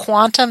Dr.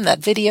 Quantum, that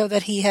video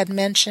that he had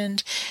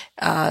mentioned,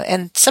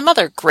 and some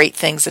other great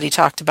things that he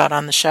talked about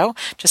on the show,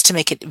 just to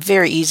make it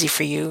very easy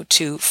for you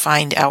to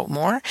find out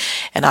more,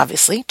 and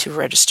obviously to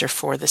register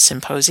for the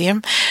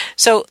symposium.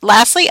 So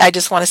lastly, I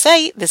just want to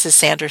say this is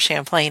Sandra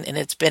Champlain, and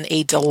it's been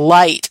a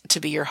delight to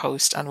be your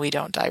host on We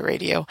Don't Die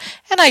Radio.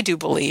 And I do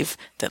believe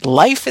that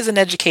life is an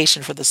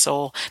education for the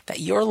soul,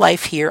 that your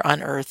life here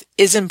on earth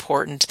is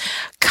important.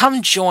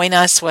 Come join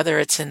us, whether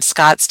it's in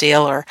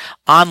Scottsdale or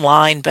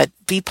online, but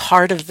be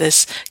part of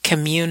this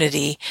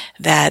community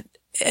that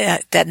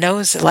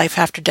knows that life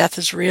after death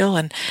is real,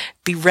 and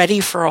be ready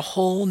for a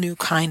whole new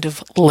kind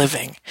of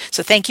living.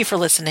 So thank you for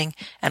listening,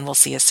 and we'll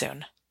see you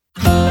soon.